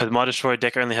 But my Destroyer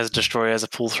deck only has Destroyer as a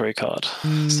pool three card.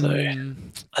 So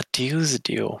a deal is a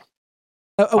deal.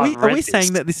 Are we read saying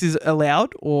this. that this is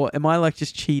allowed, or am I like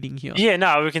just cheating here? Yeah,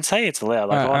 no, we can say it's allowed.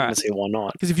 Like, Alright, I don't see why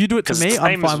not. Because if you do it to 'Cause me, it's the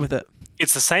I'm same fine as- with it.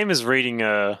 It's the same as reading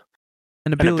An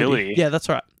ability. ability. Yeah, that's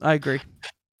right. I agree.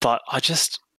 but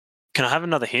can I have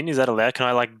another hint? Is that allowed? Can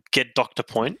I get Dr.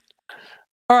 Point?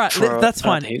 All right, For that's a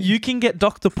fine. hint? You can get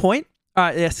Dr. Point. All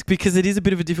right, yes, because it is a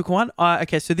bit of a difficult one.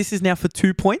 Okay, so this is now for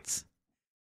 2 points.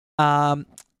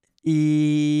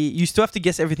 You still have to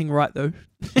guess everything right though.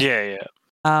 Yeah.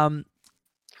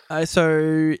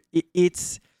 So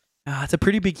it's a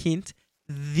pretty big hint.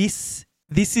 This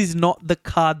is not the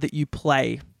card that you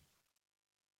play.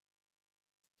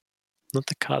 Not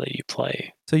the card that you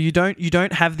play. So you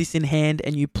don't have this in hand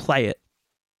and you play it.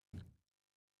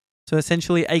 So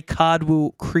essentially, a card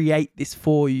will create this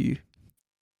for you.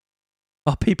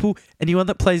 Oh, anyone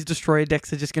that plays Destroyer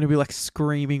decks are just going to be like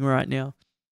screaming right now.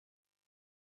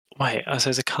 Wait, so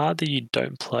it's a card that you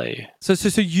don't play. So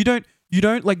you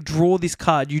don't like draw this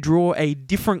card. You draw a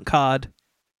different card,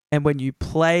 and when you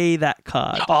play that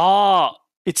card, Oh,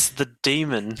 it's the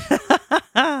demon.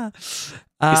 I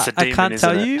demon, can't isn't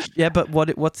tell it? you. Yeah, but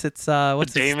what's its demon?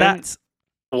 stats?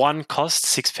 1 cost,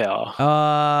 6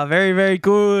 power. Very, very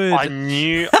good. I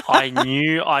knew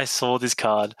I saw this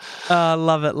card.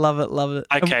 Love it.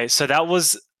 Okay, so that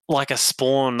was like a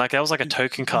spawn, like that was like a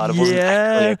token card. It wasn't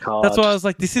actually a card. That's why I was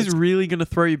like, this is really gonna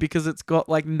throw you because it's got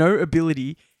like no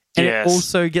ability, and Yes. it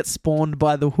also gets spawned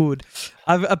by the hood.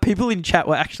 People in chat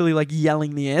were actually like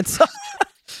yelling the answer.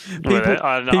 I've got in chat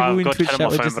on Twitch my chat were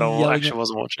phone, just but I yelling actually it.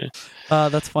 wasn't watching it.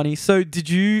 That's funny. So did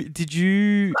you?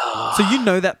 So you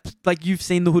know that like you've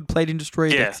seen the hood played in Destroyer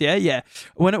Yeah. decks, yeah.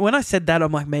 When I said that,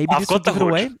 I'm like maybe I've this will got the give it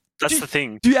hood. away. That's the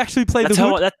thing. Do you actually play That's the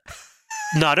how hood?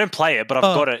 No, I don't play it, but I've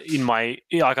got it in my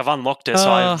I've unlocked it, so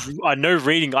I know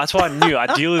reading. That's why I knew a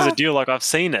deal is a deal. Like I've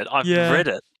seen it, I've Yeah. read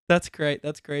it. That's great.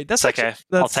 That's It's okay.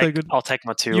 That's so good. I'll take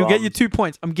my 2. You'll get your 2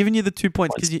 points. I'm giving you the 2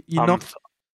 points because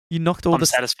you knocked all I'm the.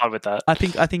 satisfied with that. I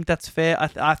think that's fair.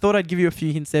 I thought I'd give you a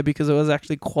few hints there because it was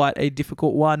actually quite a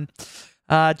difficult one.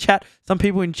 Chat. Some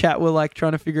people in chat were like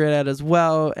trying to figure it out as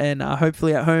well, and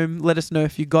hopefully at home, let us know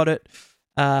if you got it.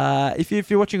 If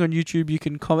you're watching on YouTube, you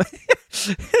can comment.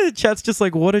 Chat's just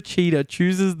like, what a cheater,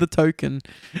 chooses the token.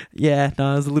 Yeah,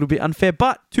 no, it was a little bit unfair,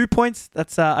 but 2 points.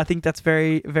 That's I think that's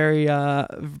very, very.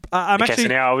 I'm Okay, actually. so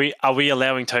now are we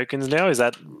allowing tokens now? Is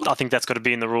that I think that's got to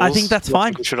be in the rules. I think that's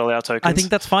fine. We should allow tokens. I think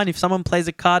that's fine. If someone plays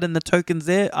a card and the token's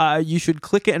there, you should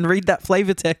click it and read that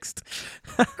flavor text.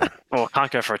 Well, I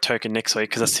can't go for a token next week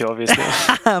because that's too obvious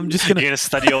now. I'm just gonna. You're gonna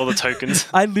study all the tokens.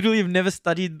 I literally have never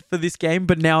studied for this game,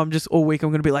 but now I'm just all week.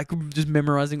 I'm gonna be like just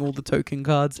memorizing all the token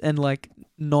cards and like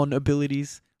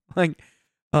non-abilities. Like,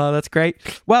 that's great.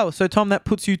 Wow. So Tom, that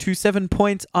puts you to 7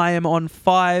 points. I am on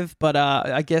 5, but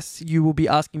I guess you will be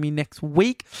asking me next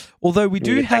week. Although we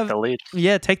do have take the lead.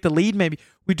 Yeah, take the lead maybe.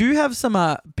 We do have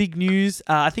some big news.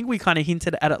 I think we kind of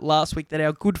hinted at it last week that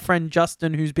our good friend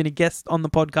Justin, who's been a guest on the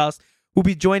podcast, will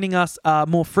be joining us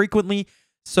more frequently.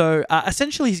 So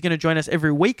essentially, he's going to join us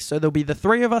every week. So there'll be the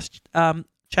 3 of us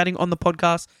chatting on the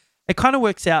podcast. It kind of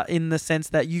works out in the sense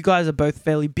that you guys are both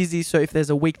fairly busy. So if there's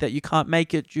a week that you can't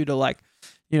make it due to like,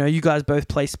 you guys both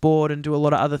play sport and do a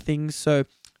lot of other things. So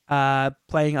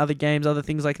playing other games, other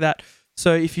things like that.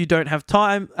 So if you don't have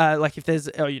time, like if there's,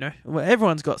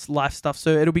 everyone's got life stuff.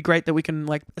 So it'll be great that we can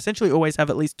like essentially always have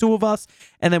at least 2 of us,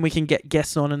 and then we can get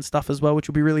guests on and stuff as well, which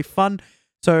will be really fun.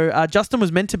 So Justin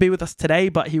was meant to be with us today,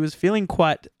 but he was feeling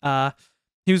quite ill,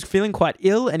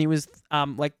 and he was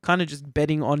like kind of just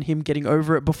betting on him getting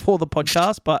over it before the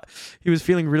podcast, but he was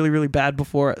feeling really, really bad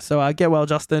before it. So get well,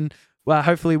 Justin.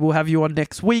 Hopefully we'll have you on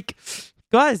next week.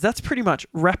 Guys, that's pretty much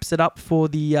wraps it up for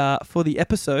the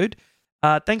episode.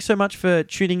 Thanks so much for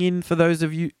tuning in. For those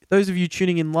of you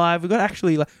tuning in live,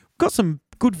 we've got some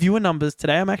good viewer numbers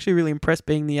today. I'm actually really impressed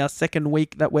being the second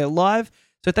week that we're live.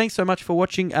 So thanks so much for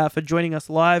watching, for joining us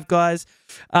live, guys.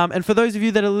 And for those of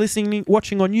you that are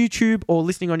watching on YouTube or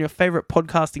listening on your favorite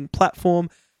podcasting platform,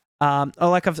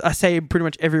 I say pretty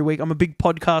much every week, I'm a big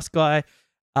podcast guy.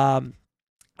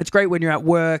 It's great when you're at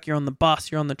work, you're on the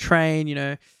bus, you're on the train,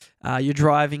 you're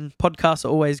driving. Podcasts are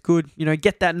always good.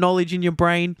 Get that knowledge in your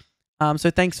brain. So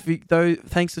thanks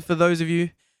for those of you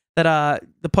that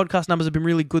the podcast numbers have been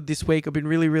really good this week. I've been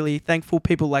really, really thankful.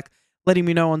 People like letting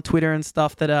me know on Twitter and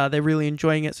stuff that they're really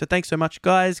enjoying it. So thanks so much,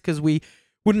 guys, because we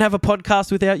wouldn't have a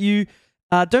podcast without you.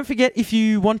 Don't forget, if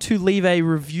you want to leave a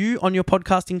review on your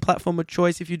podcasting platform of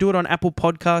choice, if you do it on Apple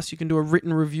Podcasts, you can do a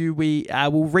written review. We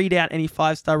will read out any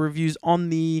 5-star reviews on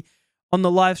the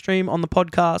live stream, on the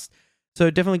podcast. So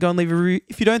definitely go and leave a review.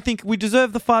 If you don't think we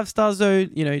deserve the 5 stars, though,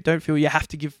 don't feel you have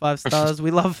to give 5 stars.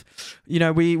 We love,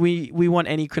 we want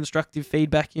any constructive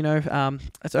feedback.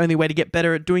 That's the only way to get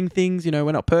better at doing things.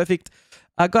 We're not perfect.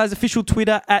 Guys, official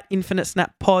Twitter at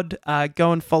InfiniteSnapPod.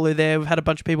 Go and follow there. We've had a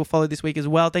bunch of people follow this week as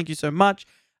well. Thank you so much.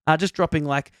 Just dropping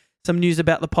like some news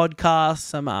about the podcast,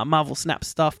 some Marvel Snap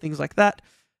stuff, things like that.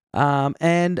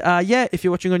 If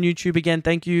you're watching on YouTube, again,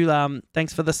 thank you.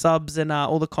 Thanks for the subs and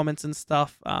all the comments and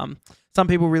stuff. Some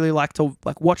people really like to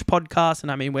watch podcasts, and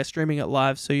I mean, we're streaming it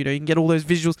live, so you can get all those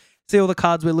visuals, see all the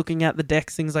cards we're looking at, the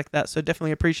decks, things like that. So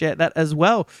definitely appreciate that as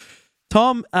well.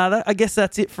 Tom, I guess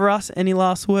that's it for us. Any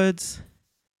last words?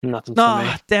 Nothing for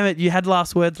me. Damn it! You had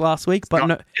last words last week,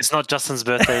 but it's not Justin's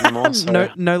birthday anymore. So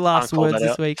no last words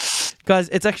this week, guys.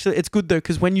 It's good though,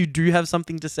 because when you do have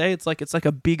something to say, it's like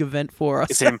a big event for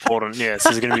us. It's important. Yeah, this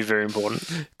is going to be very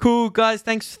important. Cool, guys.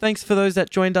 Thanks for those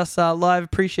that joined us live.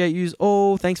 Appreciate yous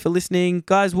all. Thanks for listening,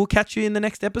 guys. We'll catch you in the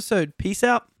next episode. Peace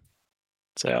out.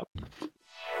 Peace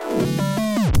out.